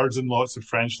that occurs in lots of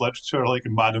French literature, like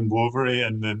in Madame Bovary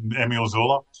and in Émile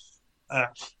Zola.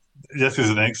 This is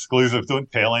an exclusive.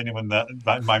 Don't tell anyone that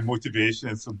my motivation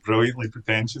is so brilliantly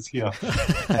pretentious here.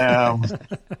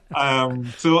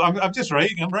 So I'm just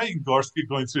writing. I'm writing Gorski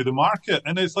going through the market,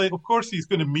 and it's like, of course, he's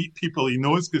going to meet people he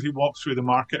knows because he walks through the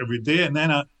market every day. And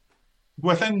then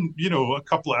within a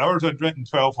couple of hours, I'd written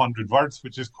 1,200 words,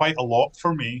 which is quite a lot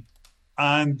for me.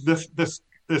 And this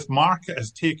market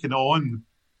has taken on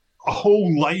a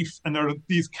whole life, and there are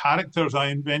these characters. I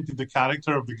invented the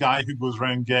character of the guy who goes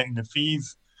around getting the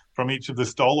fees from each of the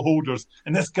stall holders,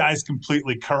 and this guy's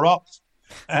completely corrupt.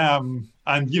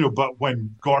 But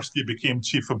when Gorski became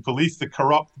chief of police, the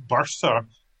corrupt bursar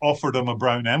offered him a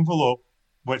brown envelope,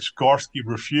 which Gorski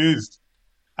refused.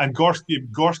 And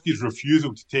Gorski's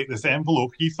refusal to take this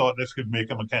envelope, he thought this could make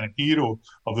him a kind of hero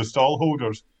of the stall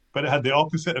holders, but it had the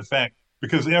opposite effect,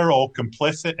 because they're all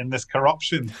complicit in this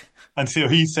corruption. And so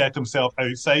he set himself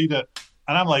outside it.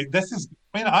 And I'm like,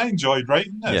 I enjoyed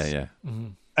writing this. Yeah.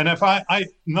 Mm-hmm. And if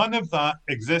none of that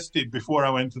existed before I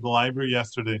went to the library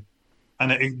yesterday.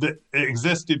 And it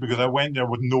existed because I went there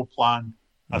with no plan.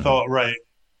 I thought, right,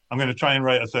 I'm going to try and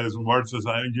write 1,000 words as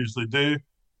I usually do.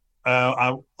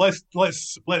 Let's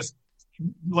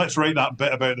write that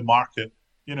bit about the market.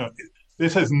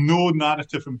 This has no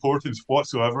narrative importance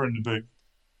whatsoever in the book,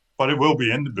 but it will be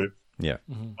in the book. Yeah.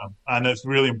 And it's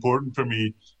really important for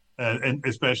me,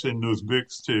 especially in those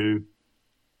books,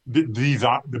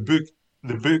 the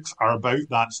books are about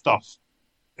that stuff.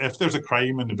 If there's a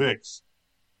crime in the books,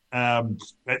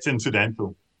 it's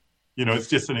incidental. It's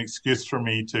just an excuse for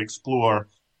me to explore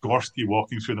Gorski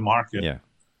walking through the market. Yeah.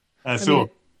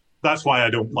 That's why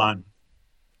I don't plan.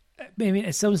 I mean,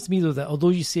 it sounds to me, though, that although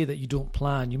you say that you don't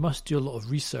plan, you must do a lot of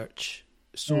research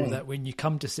so that when you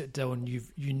come to sit down,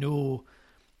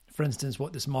 for instance,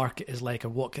 what this market is like,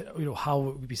 or how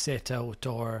it would be set out,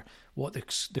 or what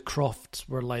the crofts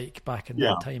were like back in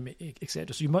that time,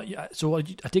 etc. So I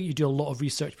think you do a lot of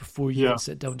research before you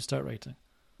sit down to start writing.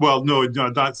 Well, no,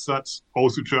 that's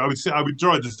also true. I would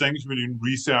draw a distinction between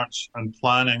research and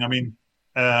planning. I mean,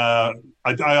 I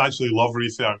actually love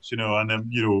research, and then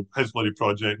His Bloody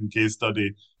Project and Case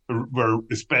Study were,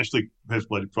 especially His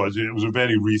Bloody Project. It was a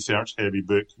very research heavy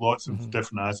book, lots of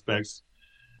different aspects.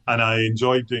 And I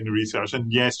enjoyed doing the research.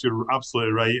 And yes, you're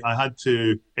absolutely right. I had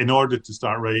to, in order to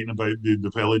start writing about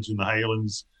the village in the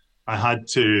Highlands, I had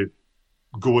to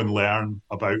go and learn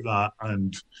about that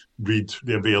and read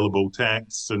the available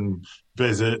texts and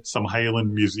visit some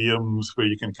Highland museums where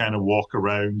you can kind of walk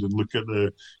around and look at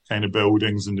the kind of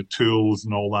buildings and the tools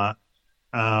and all that.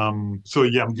 I'm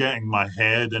getting my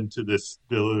head into the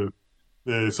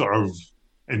sort of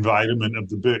environment of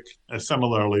the book.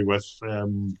 Similarly with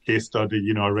Case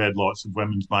Study, I read lots of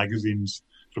women's magazines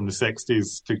from the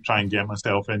 60s to try and get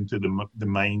myself into the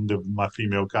mind of my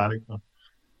female character.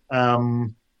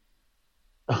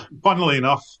 Funnily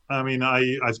enough, I mean,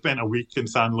 I spent a week in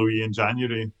Saint Louis in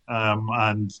January,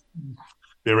 and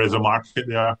there is a market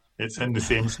there. It's in the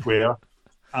same square.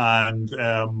 And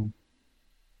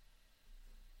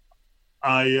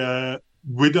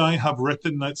would I have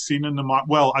written that scene in the market?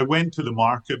 Well, I went to the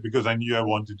market because I knew I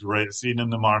wanted to write a scene in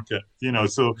the market,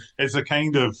 so it's a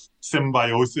kind of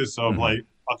symbiosis of like,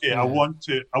 okay, I've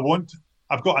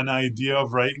got an idea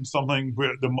of writing something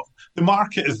where the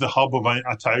market is the hub of a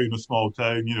small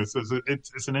town, so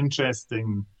it's an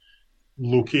interesting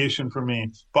location for me.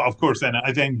 But of course, then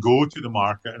I go to the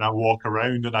market and I walk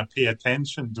around and I pay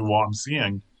attention to what I'm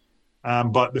seeing.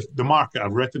 But the market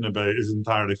I've written about is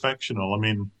entirely fictional. I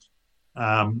mean,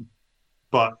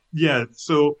 that's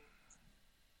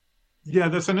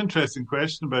an interesting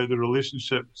question about the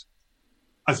relationships.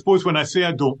 I suppose when I say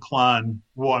I don't plan,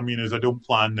 what I mean is I don't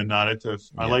plan the narrative.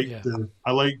 I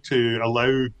like to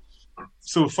allow.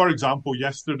 So, for example,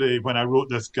 yesterday when I wrote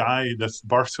this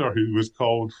bursar who was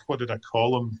called, what did I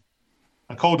call him?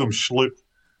 I called him Schloop,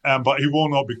 but he will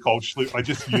not be called Schloop. I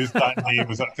just used that name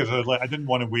because I didn't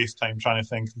want to waste time trying to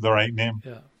think of the right name.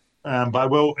 Yeah. But I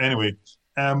will anyway.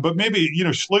 But maybe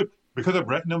Schloop, because I've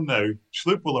written him now,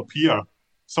 Schloop will appear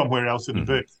somewhere else in the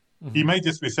book. Mm-hmm. He might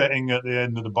just be sitting at the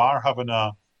end of the bar having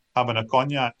a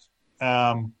cognac,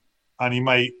 and he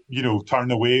might turn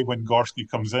away when Gorski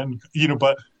comes in.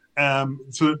 But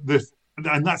that's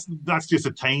just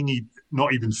a tiny,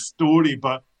 not even story,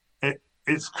 but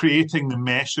it's creating the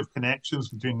mesh of connections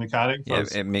between the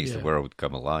characters. Yeah, it makes the world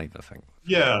come alive, I think.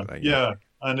 Yeah,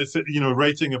 and it's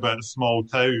writing about a small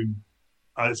town.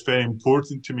 It's very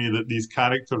important to me that these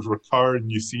characters recur and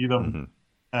you see them.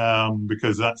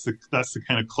 Because that's the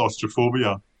kind of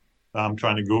claustrophobia that I'm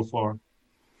trying to go for.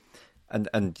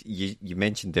 And you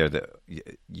mentioned there that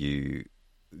you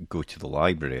go to the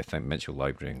library, I think Mitchell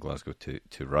Library in Glasgow,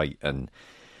 to write. And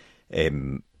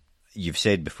you've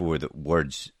said before that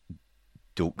words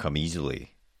don't come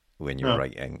easily when you're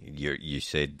writing. You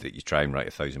said that you try and write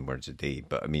 1,000 words a day.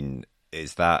 But I mean,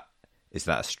 is that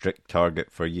a strict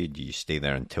target for you? Do you stay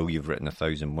there until you've written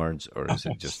 1,000 words, or is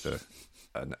it just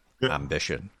an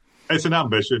ambition? It's an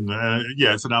ambition.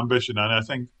 It's an ambition, and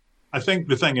I think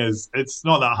the thing is, it's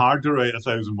not that hard to write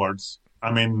 1,000 words.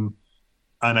 I mean,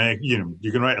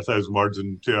 you can write 1,000 words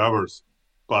in 2 hours,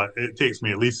 but it takes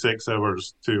me at least 6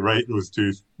 hours to write those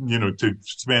two. To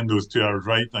spend those 2 hours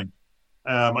writing.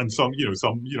 And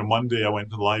Monday I went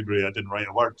to the library, I didn't write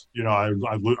a word. I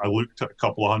looked at a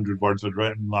couple of hundred words I'd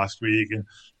written last week, and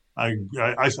I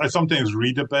sometimes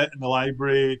read a bit in the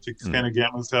library to kind of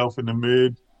get myself in the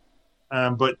mood.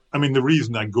 But I mean, the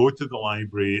reason I go to the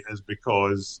library is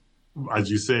because,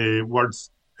 as you say, words,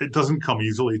 it doesn't come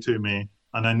easily to me,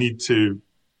 and I need to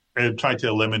try to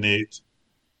eliminate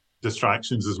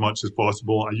distractions as much as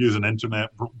possible. I use an internet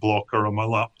blocker on my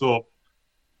laptop.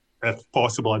 If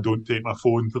possible, I don't take my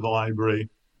phone to the library.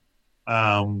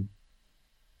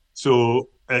 So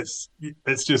it's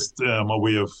just a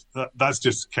way of, that's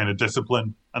just kind of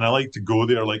discipline. And I like to go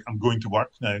there like I'm going to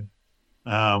work now.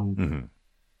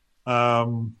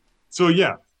 So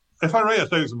yeah, if I write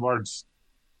 1,000 words,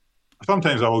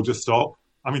 sometimes I will just stop.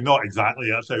 I mean, not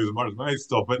exactly 1,000 words, but I might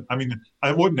stop it. I mean,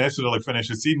 I won't necessarily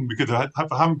finish a scene, because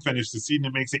if I haven't finished the scene,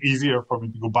 it makes it easier for me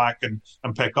to go back and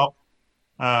pick up.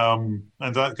 And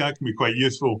that can be quite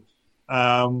useful.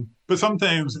 But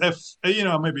sometimes if,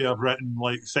 maybe I've written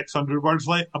like 600 words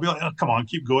late, I'll be like, oh, come on,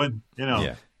 keep going,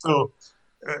 Yeah. So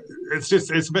it's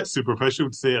a bit superficial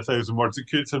to say 1,000 words.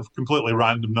 It's a completely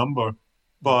random number.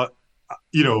 But,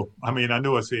 I mean, I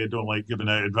know I say I don't like giving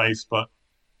out advice, but,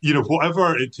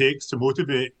 whatever it takes to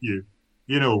motivate you,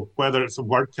 whether it's a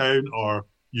word count or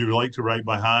you like to write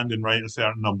by hand and write a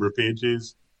certain number of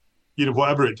pages,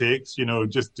 whatever it takes,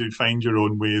 just to find your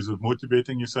own ways of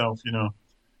motivating yourself,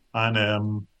 And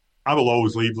I will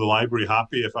always leave the library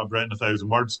happy if I've written 1,000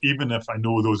 words, even if I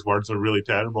know those words are really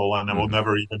terrible and I will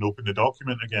never even open the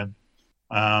document again.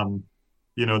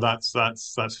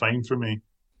 That's fine for me.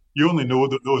 You only know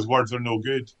that those words are no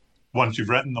good once you've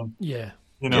written them. Yeah.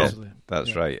 Yeah,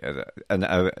 that's right. And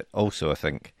I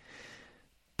think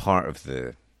part of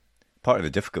the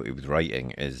difficulty with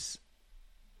writing is,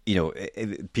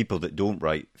 people that don't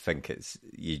write think it's,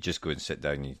 you just go and sit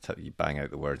down and you bang out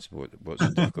the words. What's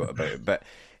so difficult about it? But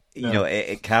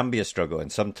it can be a struggle,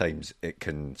 and sometimes it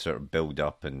can sort of build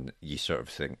up, and you sort of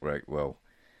think, right, well,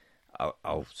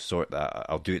 I'll sort that.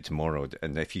 I'll do it tomorrow.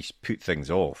 And if you put things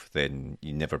off, then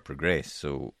you never progress.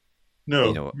 So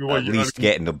at least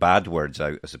getting the bad words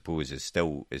out, I suppose, is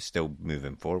still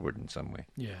moving forward in some way.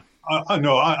 Yeah, I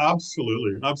know,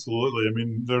 absolutely. I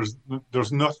mean, there's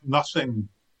nothing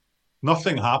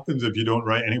happens if you don't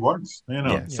write any words.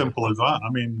 Simple as that.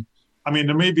 I mean,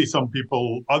 there may be some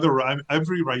people.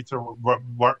 Every writer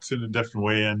works in a different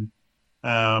way,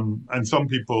 and some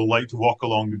people like to walk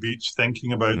along the beach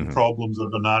thinking about the problems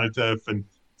of the narrative and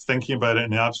thinking about it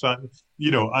in the abstract.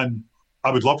 And I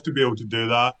would love to be able to do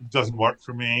that. It doesn't work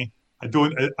for me.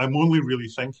 I'm only really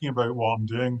thinking about what I'm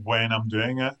doing when I'm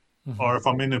doing it, or if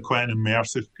I'm in quite an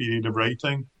immersive period of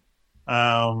writing.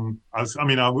 Of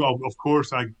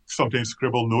course, I sometimes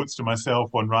scribble notes to myself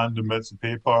on random bits of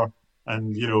paper,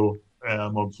 and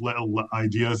of little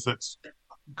ideas that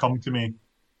come to me.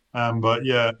 But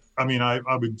yeah, I mean, I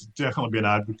would definitely be an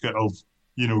advocate of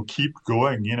keep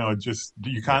going. Just,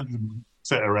 you can't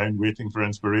sit around waiting for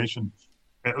inspiration.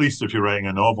 At least if you're writing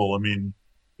a novel, I mean,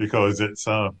 because it's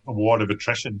a war of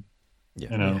attrition.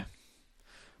 Yeah.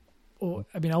 Oh,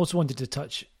 I mean, I also wanted to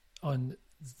touch on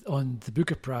the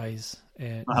Booker Prize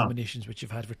nominations, which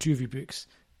you've had for 2 of your books,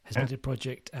 His Blended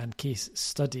Project and Case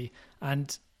Study.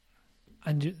 And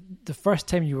the first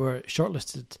time you were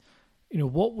shortlisted,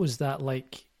 what was that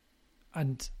like?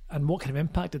 And what kind of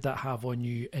impact did that have on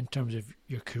you in terms of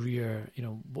your career?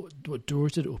 What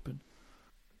doors did it open?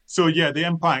 So yeah, the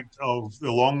impact of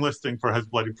the long listing for His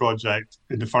Bloody Project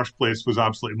in the first place was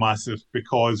absolutely massive,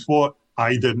 because what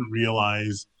I didn't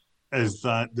realise is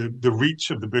that the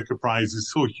reach of the Booker Prize is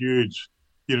so huge.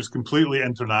 It's completely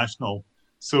international.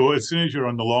 So as soon as you're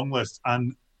on the long list,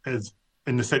 and as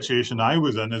in the situation I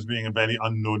was in as being a very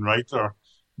unknown writer,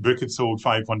 book had sold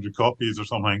 500 copies or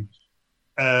something.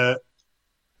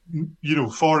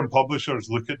 Foreign publishers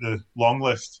look at the long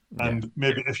list, and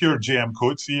maybe if you're J.M.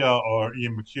 Coetzee or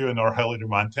Ian McEwan or Hilary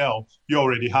Mantel, you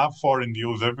already have foreign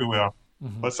deals everywhere.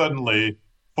 But suddenly,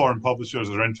 foreign publishers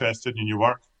are interested in your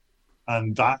work.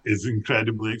 and that is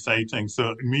incredibly exciting.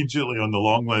 So immediately on the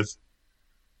long list,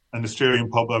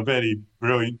 a very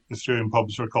brilliant Australian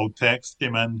publisher called Text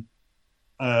came in,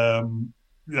 and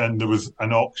there was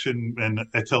an auction in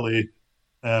Italy.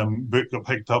 Book got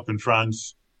picked up in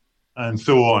France, and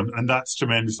so on, and that's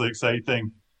tremendously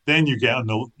exciting. Then you get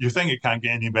you think it can't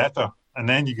get any better, and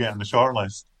then you get on the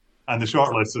shortlist, and the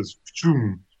shortlist is,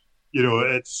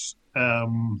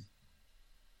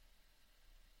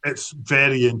 it's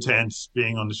very intense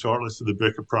being on the shortlist of the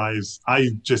Booker Prize. I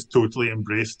just totally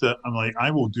embraced it. I'm like,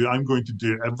 I'm going to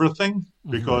do everything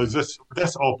because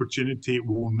this opportunity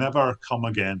will never come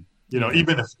again.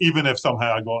 Even if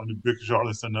somehow I got on the Booker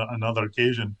shortlist on another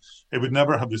occasion, it would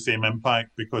never have the same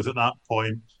impact because at that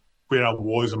point where I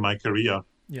was in my career.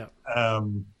 Yeah.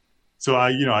 So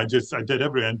I did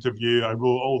every interview. I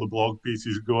wrote all the blog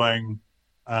pieces going,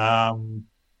 and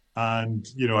I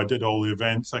did all the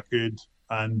events I could.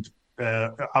 And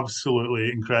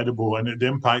absolutely incredible. And the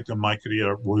impact on my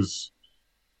career was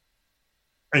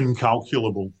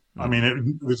incalculable. I mean,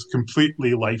 it was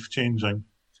completely life-changing.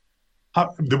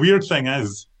 The weird thing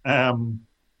is,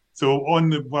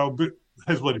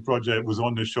 His Bloody Project was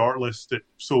on the shortlist. It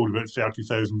sold about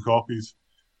 30,000 copies.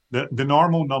 The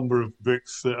normal number of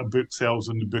books that a book sells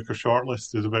on the Booker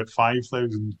shortlist is about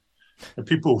 5,000. And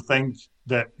people think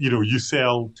that, you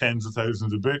sell tens of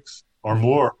thousands of books or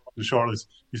more. The shortlist.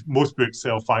 Most books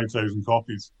sell 5,000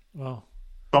 copies. Wow.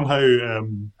 Somehow,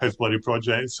 His Bloody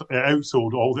Project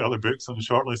outsold all the other books on the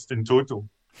shortlist in total.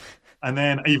 And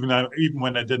then even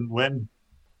when I didn't win,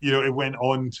 it went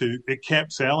on it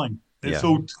kept selling. I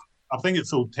think it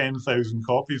sold 10,000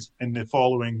 copies in the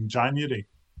following January.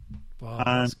 Wow,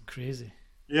 that's crazy.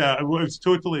 Yeah, it was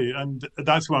totally, and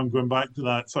that's why I'm going back to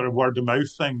that sort of word of mouth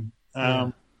thing.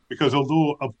 Because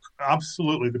although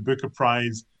absolutely the Booker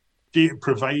Prize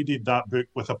provided that book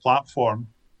with a platform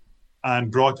and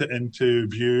brought it into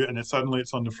view, and suddenly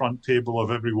it's on the front table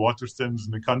of every Waterstones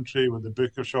in the country with the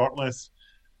Booker shortlist.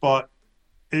 But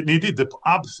it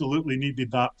absolutely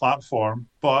needed that platform.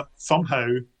 But somehow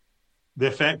the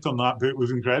effect on that book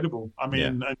was incredible. I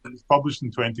mean, it's published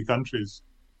in 20 countries,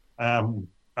 and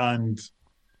every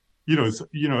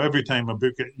time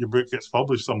your book gets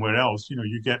published somewhere else,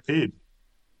 you get paid.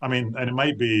 I mean, and it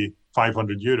might be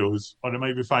 €500 or it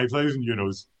might be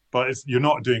 €5,000, but you're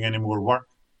not doing any more work.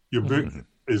 Your book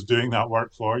is doing that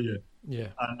work for you. Yeah.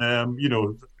 And,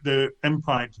 the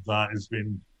impact of that has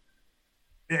been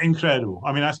incredible.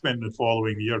 I mean, I spent the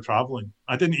following year traveling.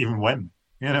 I didn't even win,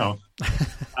 and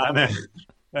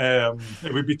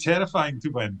it would be terrifying to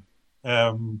win.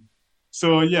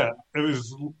 So, yeah, it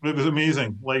was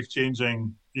amazing,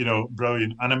 life-changing,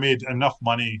 brilliant. And I made enough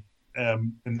money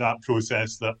in that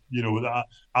process that that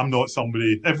I'm not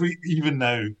somebody. Even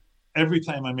now, every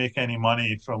time I make any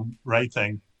money from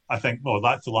writing, I think, "Oh,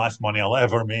 that's the last money I'll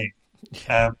ever make."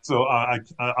 So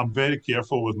I'm very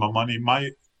careful with my money.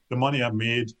 The money I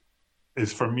made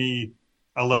is for me,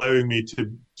 allowing me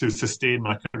to sustain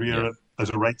my career as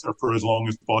a writer for as long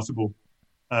as possible.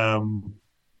 So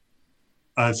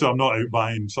I'm not out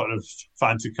buying sort of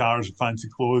fancy cars or fancy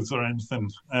clothes or anything.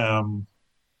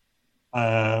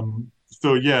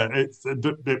 So yeah,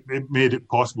 it made it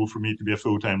possible for me to be a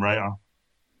full-time writer.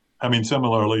 I mean,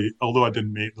 similarly, although I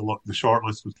didn't make the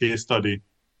shortlist with Case Study,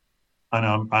 and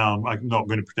I'm not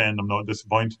going to pretend I'm not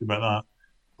disappointed about that.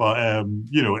 But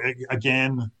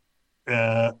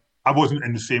I wasn't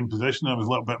in the same position. I was a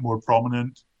little bit more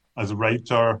prominent as a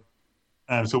writer,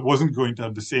 so it wasn't going to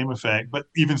have the same effect. But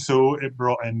even so, it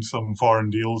brought in some foreign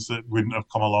deals that wouldn't have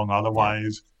come along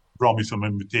otherwise. Brought me some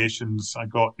invitations. I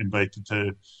got invited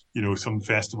to, some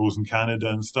festivals in Canada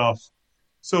and stuff.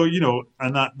 So,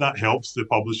 and that helps the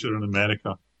publisher in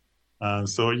America.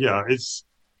 So yeah, it's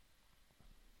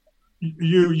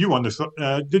you won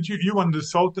the you won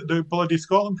the Bloody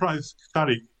Scotland Prize,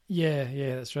 Carrie?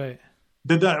 Yeah, that's right.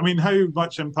 How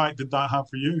much impact did that have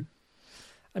for you?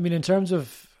 I mean, in terms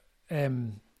of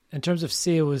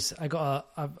sales, I got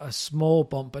a small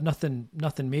bump, but nothing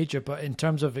major. But in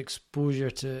terms of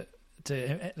exposure to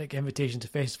like invitation to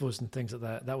festivals and things like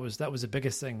that, that was the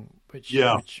biggest thing. Which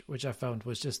I found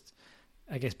was just,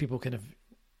 I guess people kind of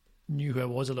knew who I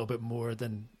was a little bit more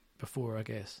than before, I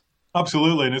guess.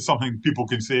 Absolutely, and it's something people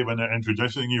can say when they're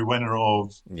introducing you, winner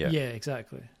of. Yeah,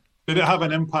 exactly. Did it have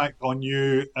an impact on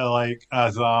you,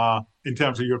 in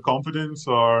terms of your confidence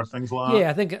or things like that? Yeah,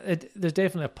 I think there's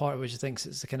definitely a part which I think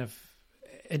it's a kind of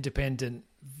independent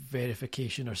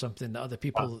verification or something that other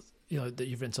people, that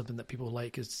you've written something that people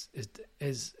like is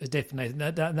definitely, and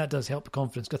that does help the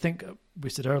confidence. 'Cause I think we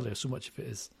said earlier, so much of it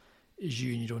is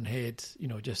you in your own head,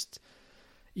 just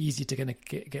easy to kind of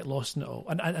get lost in it all.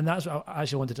 And that's what I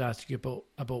actually wanted to ask you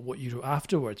about what you wrote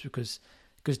afterwards, because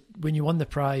when you won the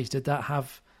prize, did that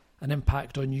have an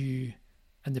impact on you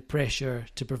and the pressure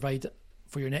to provide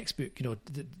for your next book? You know,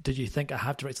 did you think I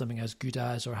have to write something as good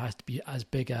as, or has to be as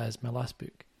big as my last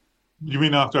book? You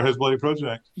mean after His Bloody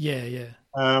Project? Yeah.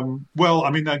 Well, I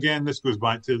mean, again, this goes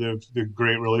back to the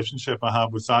great relationship I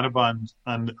have with Saraband,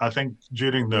 and I think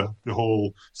during the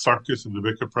whole circus of the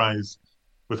Booker Prize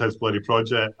with His Bloody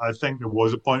Project, I think there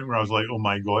was a point where I was like, oh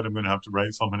my God, I'm going to have to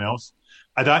write something else.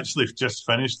 I'd actually just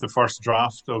finished the first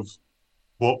draft of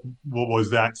what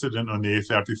was The Accident on the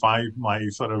A35, my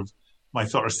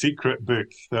sort of secret book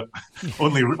that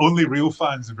only real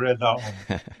fans have read that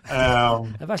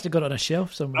one. I've actually got it on a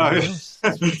shelf somewhere else.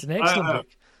 It's an excellent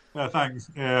book. Thanks.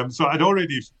 So I'd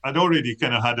already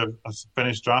kind of had a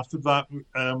finished draft of that.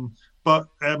 But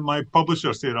my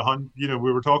publisher, Sarah Hunt, we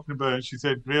were talking about it. She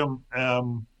said, Graeme,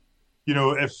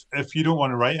 if you don't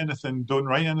want to write anything, don't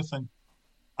write anything.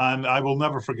 And I will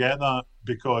never forget that,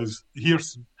 because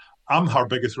I'm her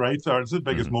biggest writer. It's the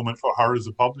biggest moment for her as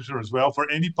a publisher as well. For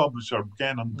any publisher,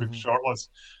 again, on Booker-shortlisted,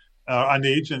 and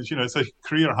agents, it's a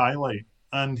career highlight.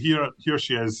 And here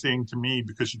she is saying to me,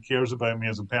 because she cares about me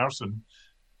as a person,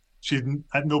 she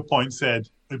at no point said,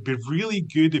 it'd be really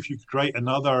good if you could write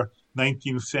another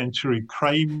 19th century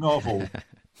crime novel.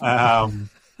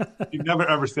 She never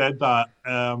ever said that.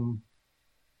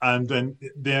 And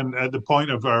then at the point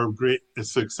of our great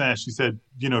success, she said,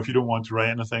 if you don't want to write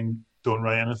anything, don't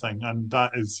write anything. And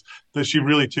that she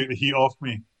really took the heat off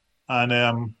me.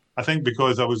 And I think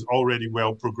because I was already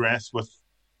well progressed with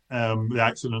The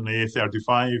Accident on the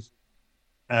A35,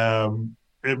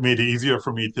 it made it easier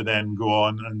for me to then go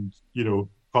on and,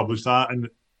 publish that. And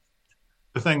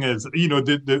the thing is,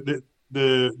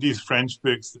 these French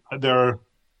books,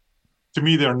 to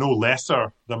me, they're no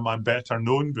lesser than my better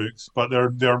known books, but they're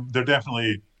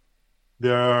definitely,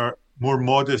 they're more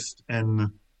modest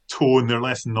in tone. They're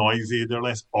less noisy. They're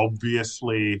less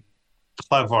obviously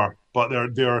clever, but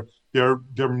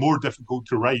they're more difficult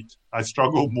to write. I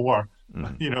struggle more.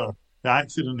 The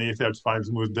Accident in the A35 is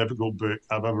the most difficult book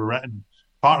I've ever written,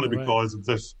 partly because of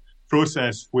this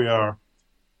process where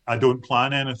I don't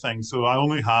plan anything, so I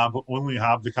only have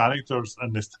the characters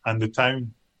and the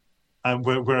town. And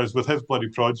whereas with His Bloody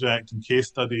Project and Case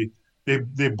Study,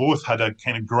 they both had a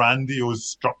kind of grandiose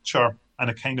structure and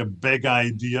a kind of big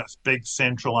idea, big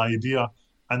central idea.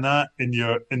 And that in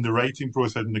the writing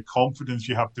process and the confidence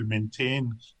you have to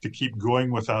maintain to keep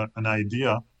going with an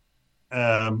idea,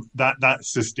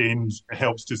 that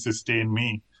helps to sustain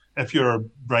me. If you're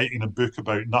writing a book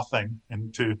about nothing,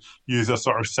 and to use a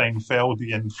sort of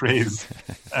Seinfeldian phrase,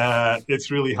 it's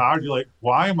really hard. You're like,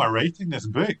 why am I writing this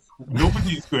book?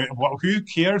 Nobody's going, who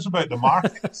cares about the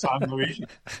market, San Luis?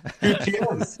 Who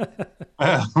cares?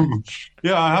 I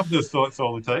have those thoughts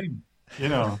all the time,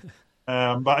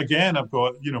 But again, I've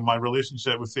got, my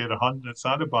relationship with Sarah Hunt at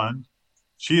Saraband.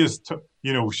 She is,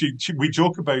 we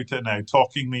joke about it now,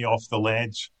 talking me off the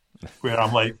ledge, where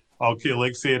I'm like, okay,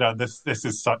 like Sarah, this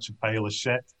is such a pile of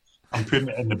shit. I'm putting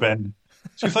it in the bin.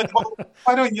 She's like, well,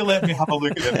 why don't you let me have a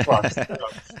look at it first?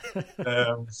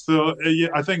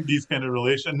 I think these kind of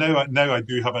relations. Now I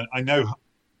do have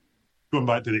going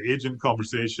back to the agent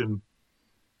conversation.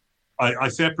 I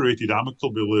separated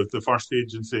amicably with the first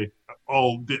agency.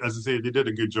 As I say, they did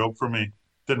a good job for me.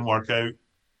 Didn't work out.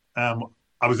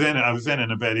 I was in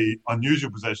a very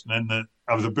unusual position in that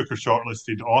I was a Booker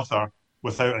shortlisted author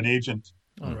without an agent.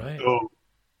 All right. So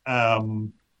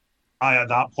I, at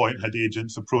that point, had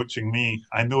agents approaching me.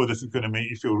 I know this is going to make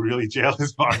you feel really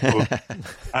jealous, Marco.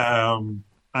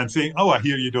 And saying, I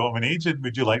hear you don't have an agent.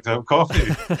 Would you like to have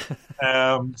coffee?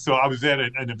 So I was there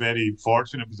in a very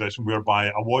fortunate position whereby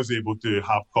I was able to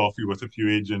have coffee with a few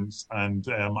agents. And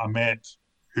I met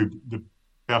the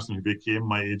person who became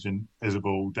my agent,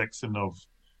 Isabel Dixon of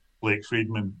Blake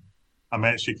Friedman.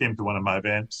 She came to one of my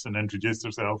events and introduced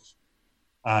herself.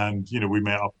 And, we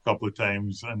met up a couple of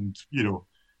times, and,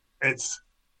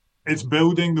 it's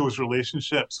building those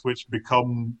relationships which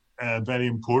become very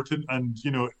important. And,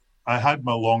 I had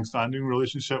my long-standing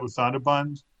relationship with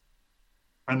Saraband,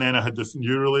 and then I had this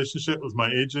new relationship with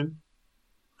my agent.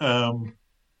 And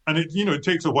it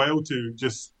takes a while to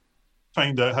just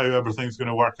find out how everything's going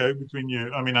to work out between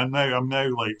you. I mean, I'm now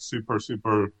like super,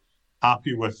 super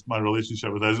happy with my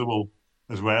relationship with Isabel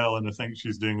as well. And I think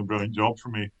she's doing a brilliant job for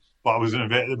me. But I was a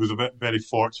very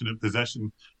fortunate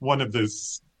position. One of the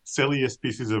silliest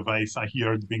pieces of advice I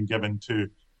hear being given to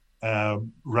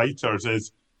writers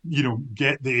is,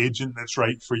 get the agent that's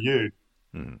right for you.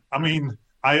 I mean,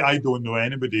 I don't know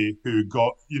anybody who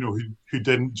got, who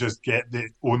didn't just get the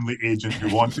only agent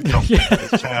who wanted them.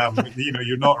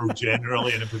 You're not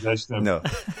generally in a position of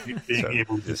being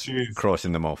able to choose.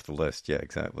 Crossing them off the list, yeah,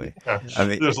 exactly. Yeah. I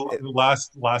mean, there's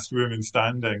last woman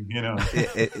standing,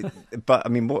 But I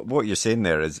mean, what you're saying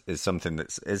there is something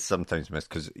that is sometimes missed,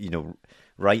 because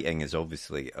writing is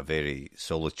obviously a very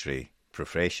solitary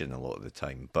profession a lot of the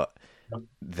time, but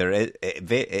it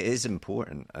is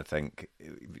important. I think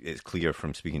it's clear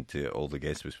from speaking to all the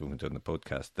guests we've spoken to on the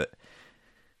podcast that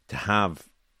to have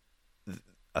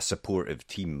a supportive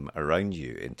team around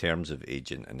you in terms of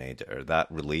agent and editor,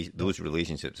 those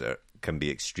relationships can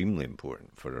be extremely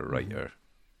important for a writer.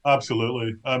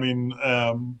 Absolutely. I mean,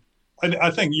 I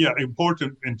think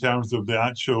important in terms of the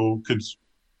actual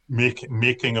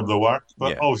making of the work,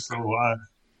 but also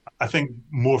I think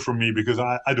more for me, because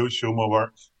I don't show my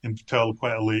work until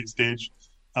quite a late stage.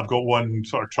 I've got one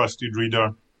sort of trusted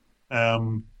reader,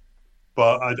 but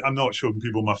I'm not showing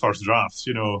people my first drafts,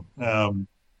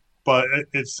 But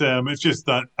it's just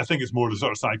that I think it's more the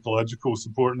sort of psychological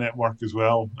support network as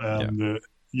well.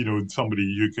 Somebody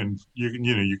you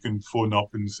can phone up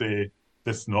and say,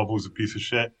 this novel's a piece of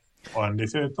shit, and they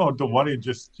say, oh, don't worry,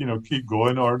 just keep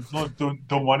going, or no,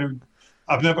 don't worry.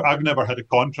 I've never had a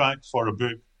contract for a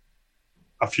book,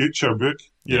 a future book.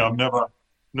 I've never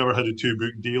had a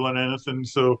 2-book deal or anything.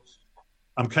 So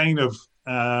I'm kind of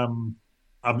I'm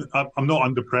not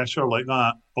under pressure like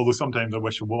that. Although sometimes I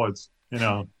wish I was.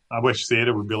 I wish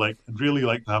Sarah would be like, I'd really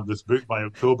like to have this book by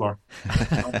October.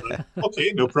 Like,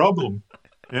 okay, no problem.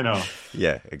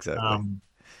 Yeah, exactly.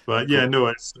 But yeah, no,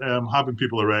 it's having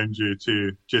people around you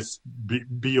to just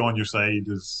be on your side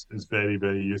is very,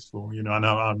 very useful. And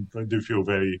I do feel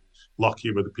very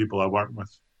lucky with the people I work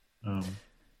with.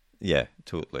 Yeah,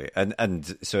 totally.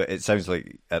 And so it sounds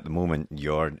like at the moment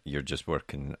you're just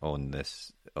working on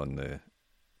the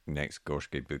next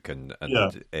Gorski book, and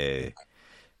the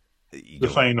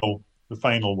final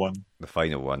one. The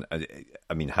final one.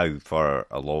 I mean, how far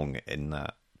along in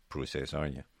that process are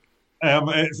you?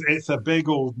 It's a big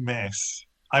old mess.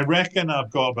 I reckon I've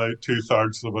got about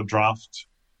 2/3 of a draft.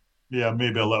 Yeah,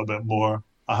 maybe a little bit more.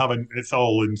 It's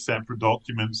all in separate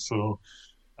documents, so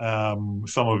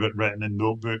some of it written in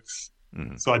notebooks.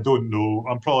 Mm-hmm. So I don't know.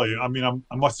 I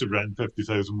must have written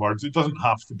 50,000 words. It doesn't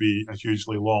have to be a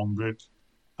hugely long book,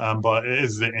 but it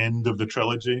is the end of the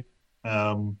trilogy.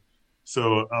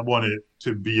 So I want it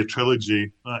to be a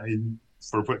trilogy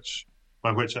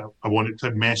by which I want it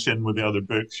to mesh in with the other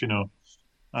books.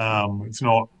 It's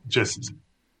not just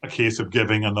a case of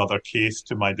giving another case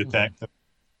to my detective.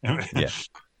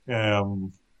 Yeah.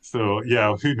 So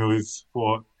yeah, who knows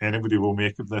what anybody will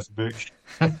make of this book?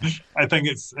 I think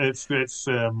it's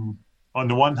on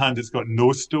the one hand it's got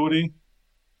no story,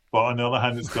 but on the other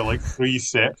hand it's got like 3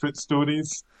 separate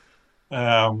stories.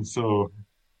 So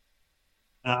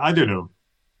I don't know.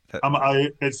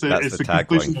 That's the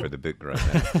tagline for the book right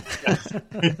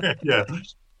now. Yeah.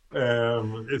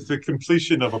 It's the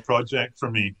completion of a project for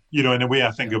me. In a way,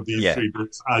 I think of these 3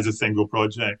 books as a single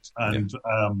project, and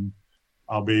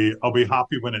I'll be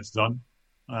happy when it's done.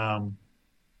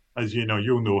 As you know,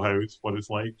 you'll know what it's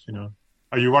like.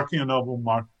 Are you working on a novel,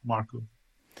 Marco?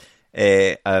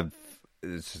 I've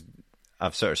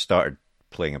sort of started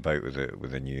playing about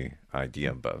with a new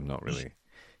idea, but I'm not really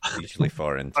hugely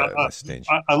far into it at this stage.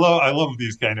 I love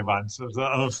these kind of answers.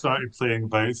 I've started playing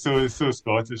about. It's so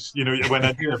Scottish. When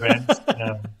I do events,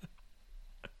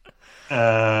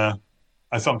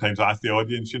 I sometimes ask the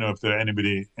audience, if there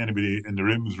anybody in the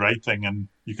room is writing, and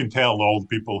you can tell all the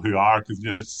people who are because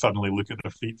you just suddenly look at their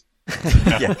feet.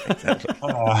 Yeah, exactly.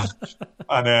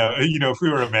 If we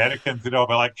were Americans, they'd all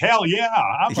be like, "Hell yeah,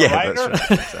 I'm a writer."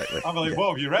 That's right, exactly. I'm like, "What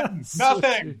have you written?"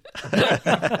 Nothing.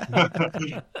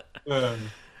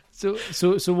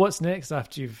 So what's next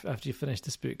after you've finished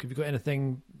this book? Have you got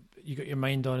anything you got your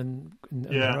mind on in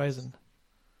the horizon?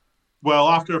 Well,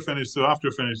 after I finish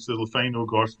the final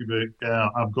Gorski book,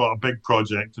 I've got a big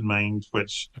project in mind,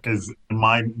 which is in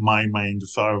my mind a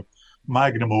sort of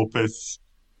magnum opus,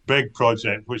 big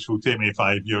project which will take me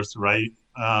 5 years to write.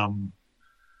 I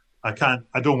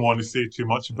don't want to say too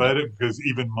much about it because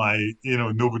even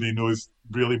nobody knows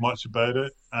really much about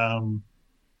it.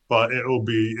 But it'll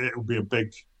be a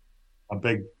big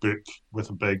book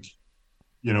with a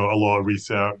lot of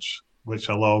research, which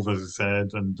I love, as I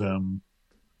said, and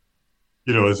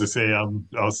as I say, I'll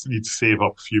need to save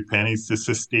up a few pennies to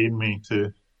sustain me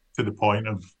to the point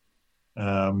of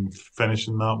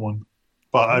finishing that one.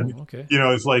 But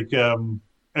it's like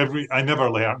I never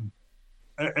learn.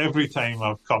 Every time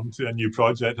I've come to a new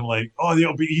project, I'm like, oh,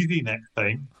 it'll be easy next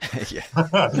time. Yeah.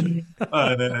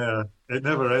 And It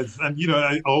never is. And,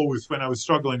 I always, when I was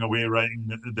struggling away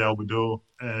writing Del Bodeau,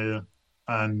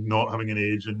 and not having an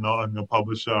agent, not having a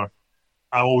publisher,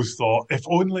 I always thought, if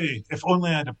only I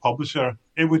had a publisher,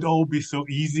 it would all be so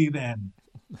easy then.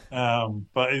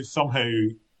 But it's somehow,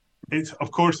 I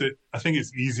think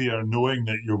it's easier knowing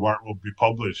that your work will be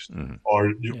published, or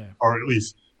at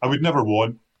least I would never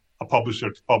want a publisher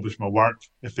to publish my work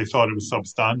if they thought it was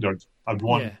substandard. I'd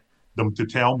want them to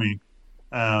tell me.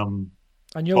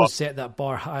 And you always set that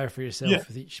bar higher for yourself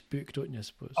with each book, don't you, I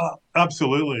suppose?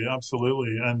 Absolutely.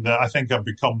 And I think I've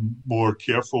become more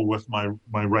careful with my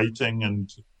writing, and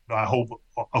I hope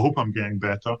I'm getting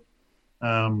better.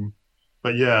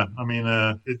 But yeah, I mean,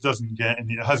 it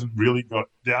hasn't really got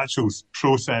the actual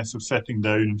process of sitting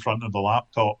down in front of the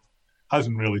laptop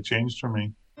hasn't really changed for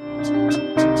me.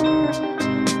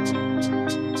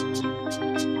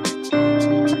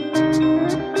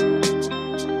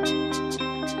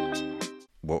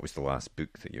 What was the last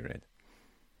book that you read?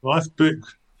 Last book.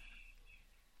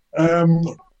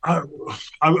 I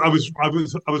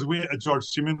was away at a George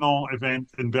Simenon event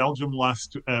in Belgium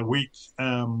last week,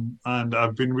 and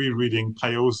I've been rereading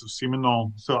Pios of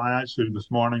Simenon. So I actually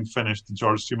this morning finished the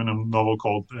George Simenon novel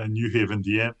called New Haven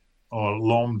Dieppe, or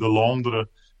L'Homme de Londres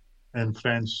in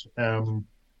French.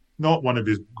 Not one of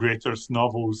his greatest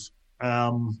novels,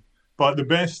 but the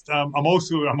best.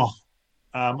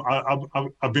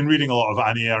 I've been reading a lot of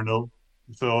Annie Ernaux.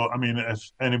 So, I mean,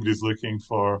 if anybody's looking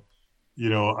for,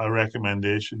 a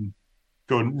recommendation,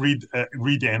 go and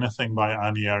read anything by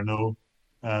Annie Ernaux,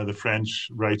 the French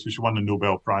writer. She won the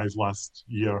Nobel Prize last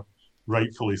year,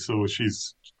 rightfully so.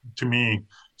 She's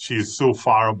so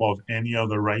far above any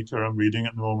other writer I'm reading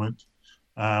at the moment.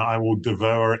 I will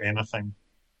devour anything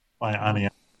by Annie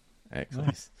Ernaux. Excellent.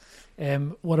 Nice.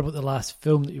 What about the last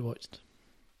film that you watched?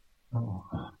 Oh.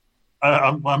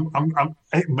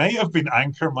 It may have been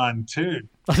Anchorman 2.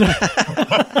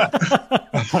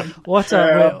 What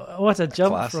a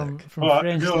jump classic. from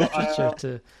French literature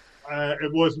to.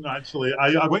 It wasn't actually.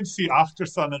 I went to see After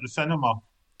Sun at the cinema.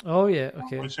 Oh yeah,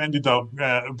 okay. Which ended up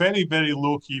a very, very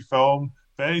low key film,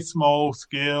 very small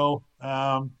scale.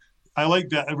 I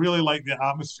liked it. I really liked the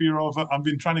atmosphere of it. I've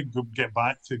been trying to get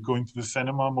back to going to the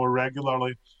cinema more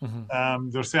regularly.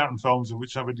 There are certain films in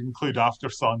which I would include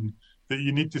After Sun that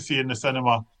you need to see in the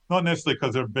cinema, not necessarily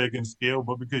because they're big in scale,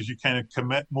 but because you kind of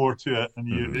commit more to it. And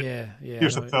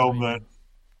here's a film that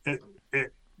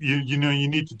you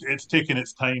need to. It's taking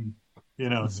its time,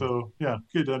 So yeah,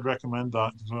 good. I'd recommend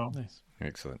that as well. Nice,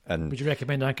 excellent. And would you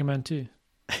recommend Anchorman too?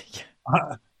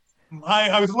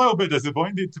 I was a little bit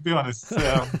disappointed, to be honest.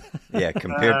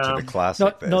 Compared to the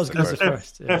classic. Not as good as the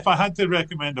first. Yeah. If I had to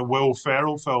recommend a Will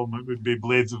Ferrell film, it would be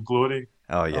Blades of Glory.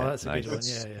 Oh yeah, that's a good one.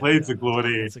 Yeah, Blades of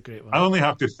Glory. That's a great one. I only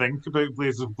have to think about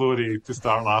Blades of Glory to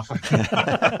start laughing.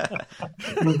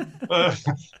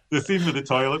 The scene with the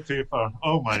toilet paper.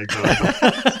 Oh my god.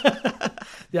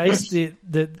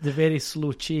 the very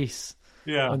slow chase.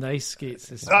 Yeah, on the ice skates.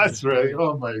 That's right.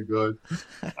 Oh my god!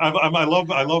 I love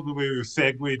the way we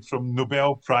segued from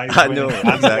Nobel Prize exactly.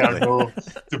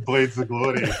 to Blades of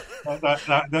Glory.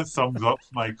 That sums up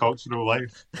my cultural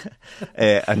life.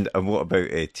 And what about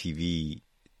TV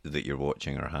that you're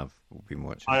watching or have been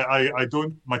watching? I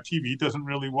don't. My TV doesn't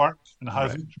really work and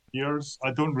hasn't for years.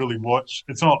 I don't really watch.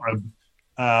 It's not.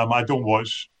 I don't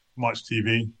watch much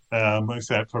TV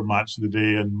except for Match of the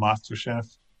Day and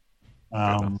MasterChef.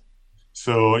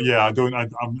 So yeah, I don't.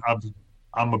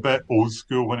 I'm a bit old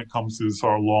school when it comes to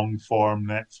sort of long form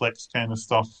Netflix kind of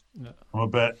stuff. Yeah. I'm a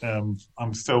bit.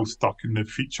 I'm still stuck in the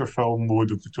feature film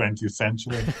mode of the 20th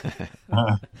century.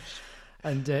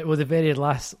 And the very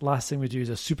last thing we do is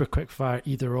a super quick fire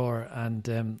either or,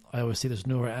 and I always say there's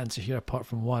no right answer here apart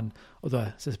from one. Although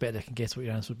I suspect I can guess what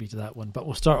your answer would be to that one. But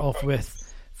we'll start off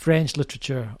with French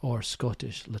literature or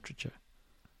Scottish literature.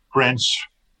 French.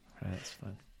 Right, that's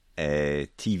fine.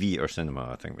 TV or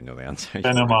cinema? I think we know the answer.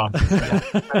 Cinema.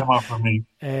 Cinema for me.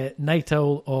 Night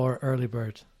owl or early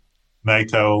bird?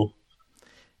 Night owl.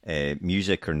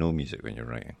 Music or no music when you're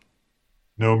writing?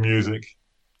 No music.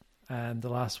 And the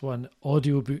last one,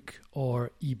 audiobook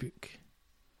or ebook?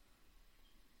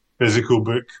 Physical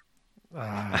book.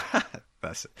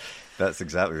 That's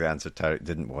exactly the answer Tarek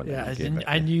didn't want. Yeah,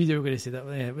 I knew they were going to say that.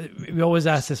 Yeah, we always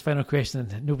ask this final question,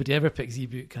 and nobody ever picks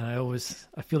ebook, and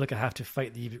I feel like I have to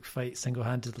fight the ebook fight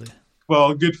single-handedly.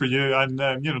 Well, good for you, and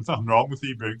there's nothing wrong with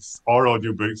ebooks or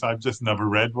audiobooks. I've just never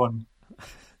read one.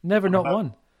 Never, not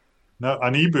one. No,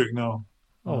 an ebook, no.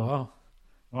 Oh wow.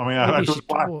 I mean,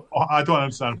 I don't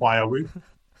understand why I would.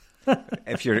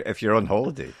 If you're on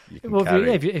holiday, you can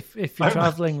if you're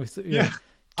traveling with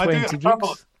 20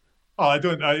 books.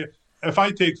 If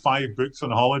I take 5 books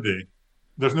on holiday,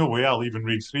 there's no way I'll even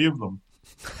read 3 of them.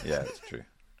 Yeah, it's true.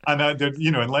 And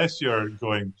unless you're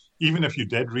going, even if you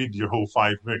did read your whole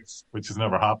 5 books, which has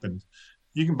never happened,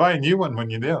 you can buy a new one when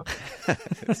you're there.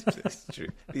 it's true.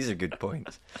 These are good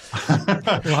points.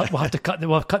 We'll have to cut.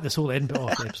 We'll have cut this whole end bit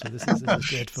off the episode. This is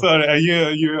dreadful. Sorry, are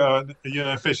you an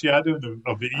aficionado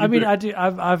of the e-book? I mean, I do.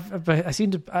 I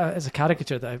seem to as a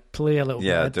caricature that I play a little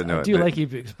bit. I don't know. I do like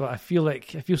ebooks, but I feel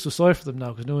so sorry for them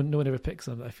now because no one ever picks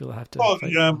them. I feel I have to. Well,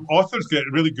 authors get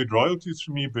really good royalties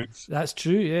from ebooks. That's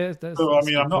true. Yeah. So I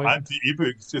mean, I'm not anti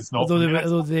ebooks, just not.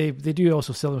 Although they do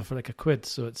also sell them for like a quid,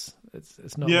 so it's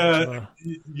not.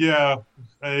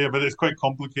 But it's quite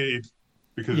complicated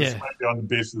because it's slightly on the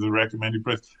basis of the recommended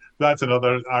price. That's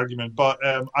another argument. But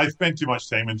I spend too much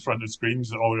time in front of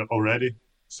screens already,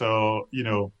 so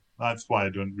that's why I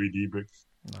don't read ebooks.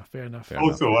 No, fair enough.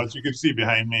 Also, as you can see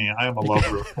behind me, I am a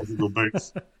lover of physical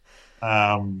books,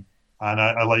 and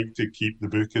I like to keep the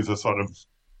book as a sort of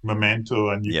memento,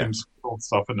 and you can scroll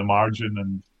stuff in the margin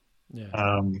and.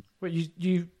 Yeah. Wait,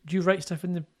 you write stuff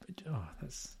in the? Oh,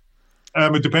 that's.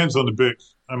 It depends on the book.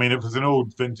 I mean, if it's an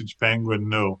old vintage Penguin,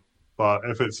 no. But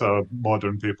if it's a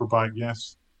modern paperback,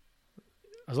 yes.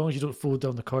 As long as you don't fold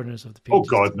down the corners of the page. Oh,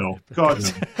 God, no. God,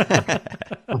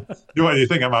 no. Do you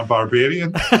think I'm a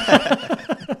barbarian? I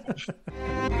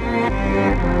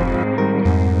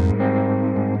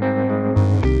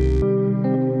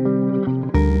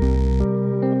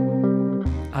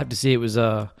have to say it's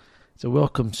a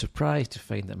welcome surprise to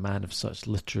find a man of such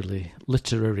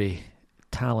literary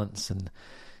talents, and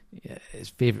his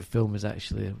favourite film is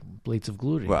actually Blades of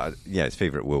Glory. Well, yeah, his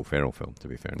favourite Will Ferrell film, to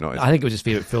be fair. I think it was his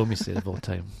favourite film, he said, of all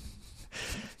time.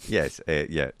 Yes,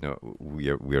 we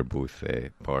are both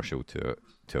partial to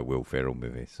a Will Ferrell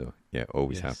movie, so yeah,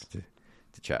 always happy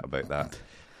to chat about that.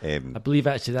 I believe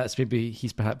actually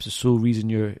he's perhaps the sole reason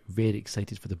you're very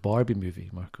excited for the Barbie movie,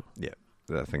 Marco. Yeah,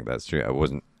 I think that's true. I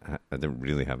didn't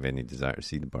really have any desire to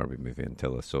see the Barbie movie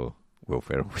until I saw Will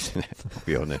Ferrell was in it, I'll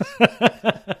be honest.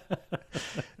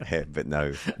 But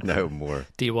now I'm more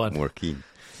keen.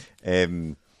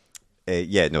 Thanks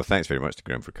very much to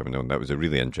Graeme for coming on. That was a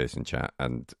really interesting chat,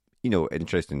 and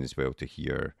interesting as well to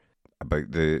hear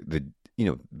about the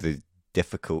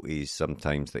difficulties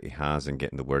sometimes that he has in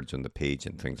getting the words on the page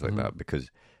and things like that.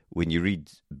 Because when you read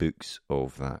books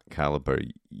of that caliber,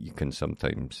 you can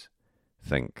sometimes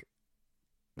think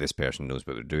this person knows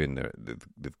what they're doing.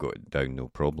 They've got it down, no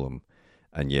problem.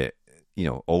 And yet,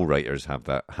 all writers have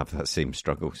that same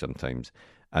struggle sometimes.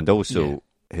 And also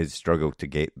his struggle to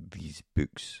get these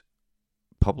books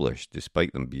published,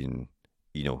 despite them being,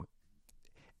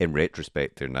 in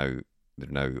retrospect, they're now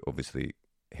obviously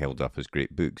held up as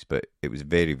great books. But it was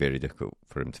very, very difficult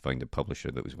for him to find a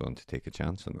publisher that was willing to take a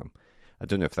chance on them. I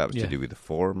don't know if that was to do with the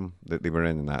form that they were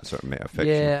in and that sort of metafiction.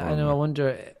 Yeah, form. I know. I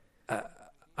wonder.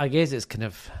 I guess it's kind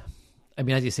of. I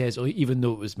mean, as he says, even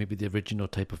though it was maybe the original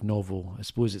type of novel, I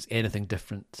suppose it's anything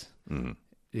different.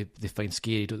 They find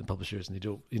scary, don't the publishers, and they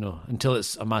don't, until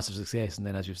it's a massive success, and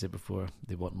then, as you've said before,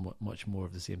 they want much more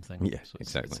of the same thing. Yeah, so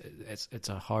exactly. It's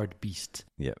a hard beast.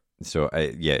 Yeah. So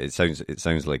it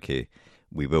sounds like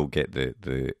we will get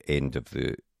the end of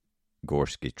the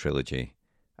Gorski trilogy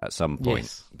at some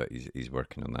point, but he's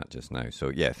working on that just now. So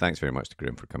yeah, thanks very much to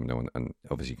Graeme for coming on, and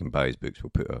obviously you can buy his books.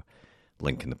 We'll put a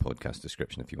link in the podcast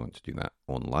description if you want to do that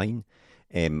online.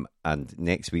 And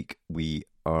next week we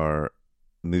are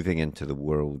moving into the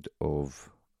world of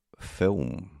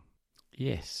film.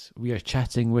 Yes, we are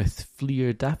chatting with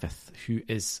Fleur Davitt, who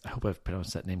is, I hope I've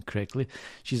pronounced that name correctly.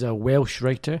 She's a Welsh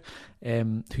writer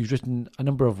who's written a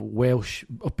number of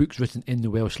books written in the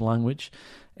Welsh language,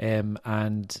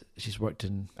 and she's worked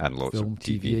in and lots film, of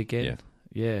TV again.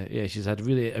 Yeah. She's had a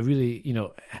really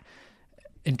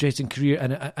interesting career,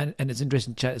 and it's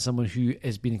interesting to chat to someone who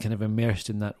has been kind of immersed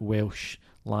in that Welsh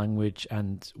language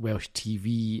and Welsh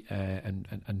TV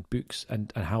and books,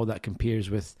 and how that compares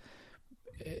with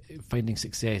finding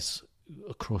success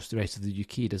across the rest of the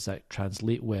UK. Does that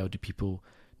translate well? Do people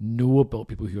know about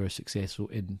people who are successful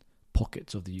in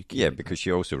pockets of the UK? Yeah, because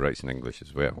she also writes in English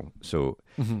as well. So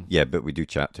but we do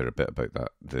chat to her a bit about that,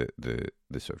 the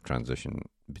sort of transition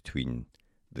between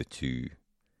the two,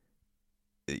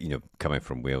 coming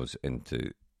from Wales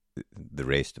into the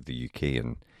rest of the UK.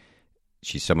 And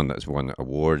she's someone that's won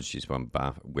awards. She's won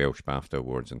Welsh BAFTA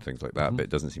awards and things like that, but it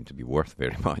doesn't seem to be worth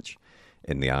very much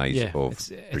in the eyes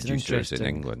of producers in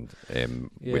England,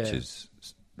 which is,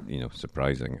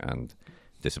 surprising and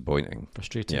disappointing.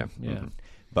 Frustrating. Yeah.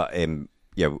 But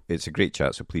it's a great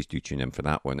chat, so please do tune in for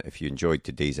that one. If you enjoyed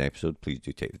today's episode, please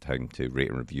do take the time to rate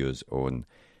and review us on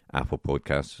Apple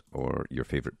Podcasts or your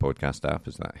favourite podcast app,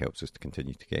 as that helps us to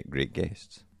continue to get great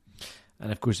guests.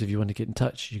 And of course, if you want to get in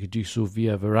touch, you could do so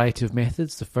via a variety of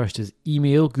methods. The first is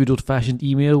email, good old-fashioned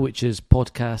email, which is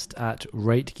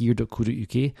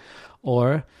podcast@rightgear.co.uk.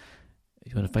 Or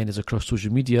if you want to find us across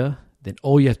social media, then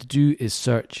all you have to do is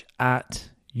search at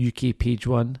UK Page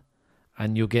One,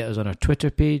 and you'll get us on our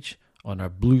Twitter page, on our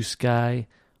Blue Sky,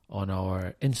 on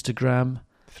our Instagram,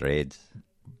 Threads,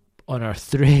 on our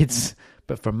Threads.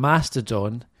 But for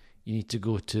Mastodon, you need to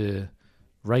go to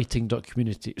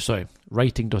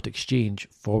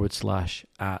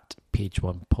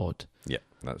writing.exchange/@page1pod. Yeah,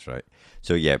 that's right.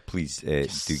 So yeah, please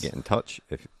do get in touch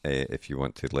if you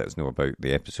want to let us know about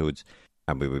the episodes,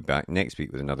 and we'll be back next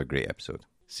week with another great episode.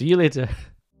 See you later.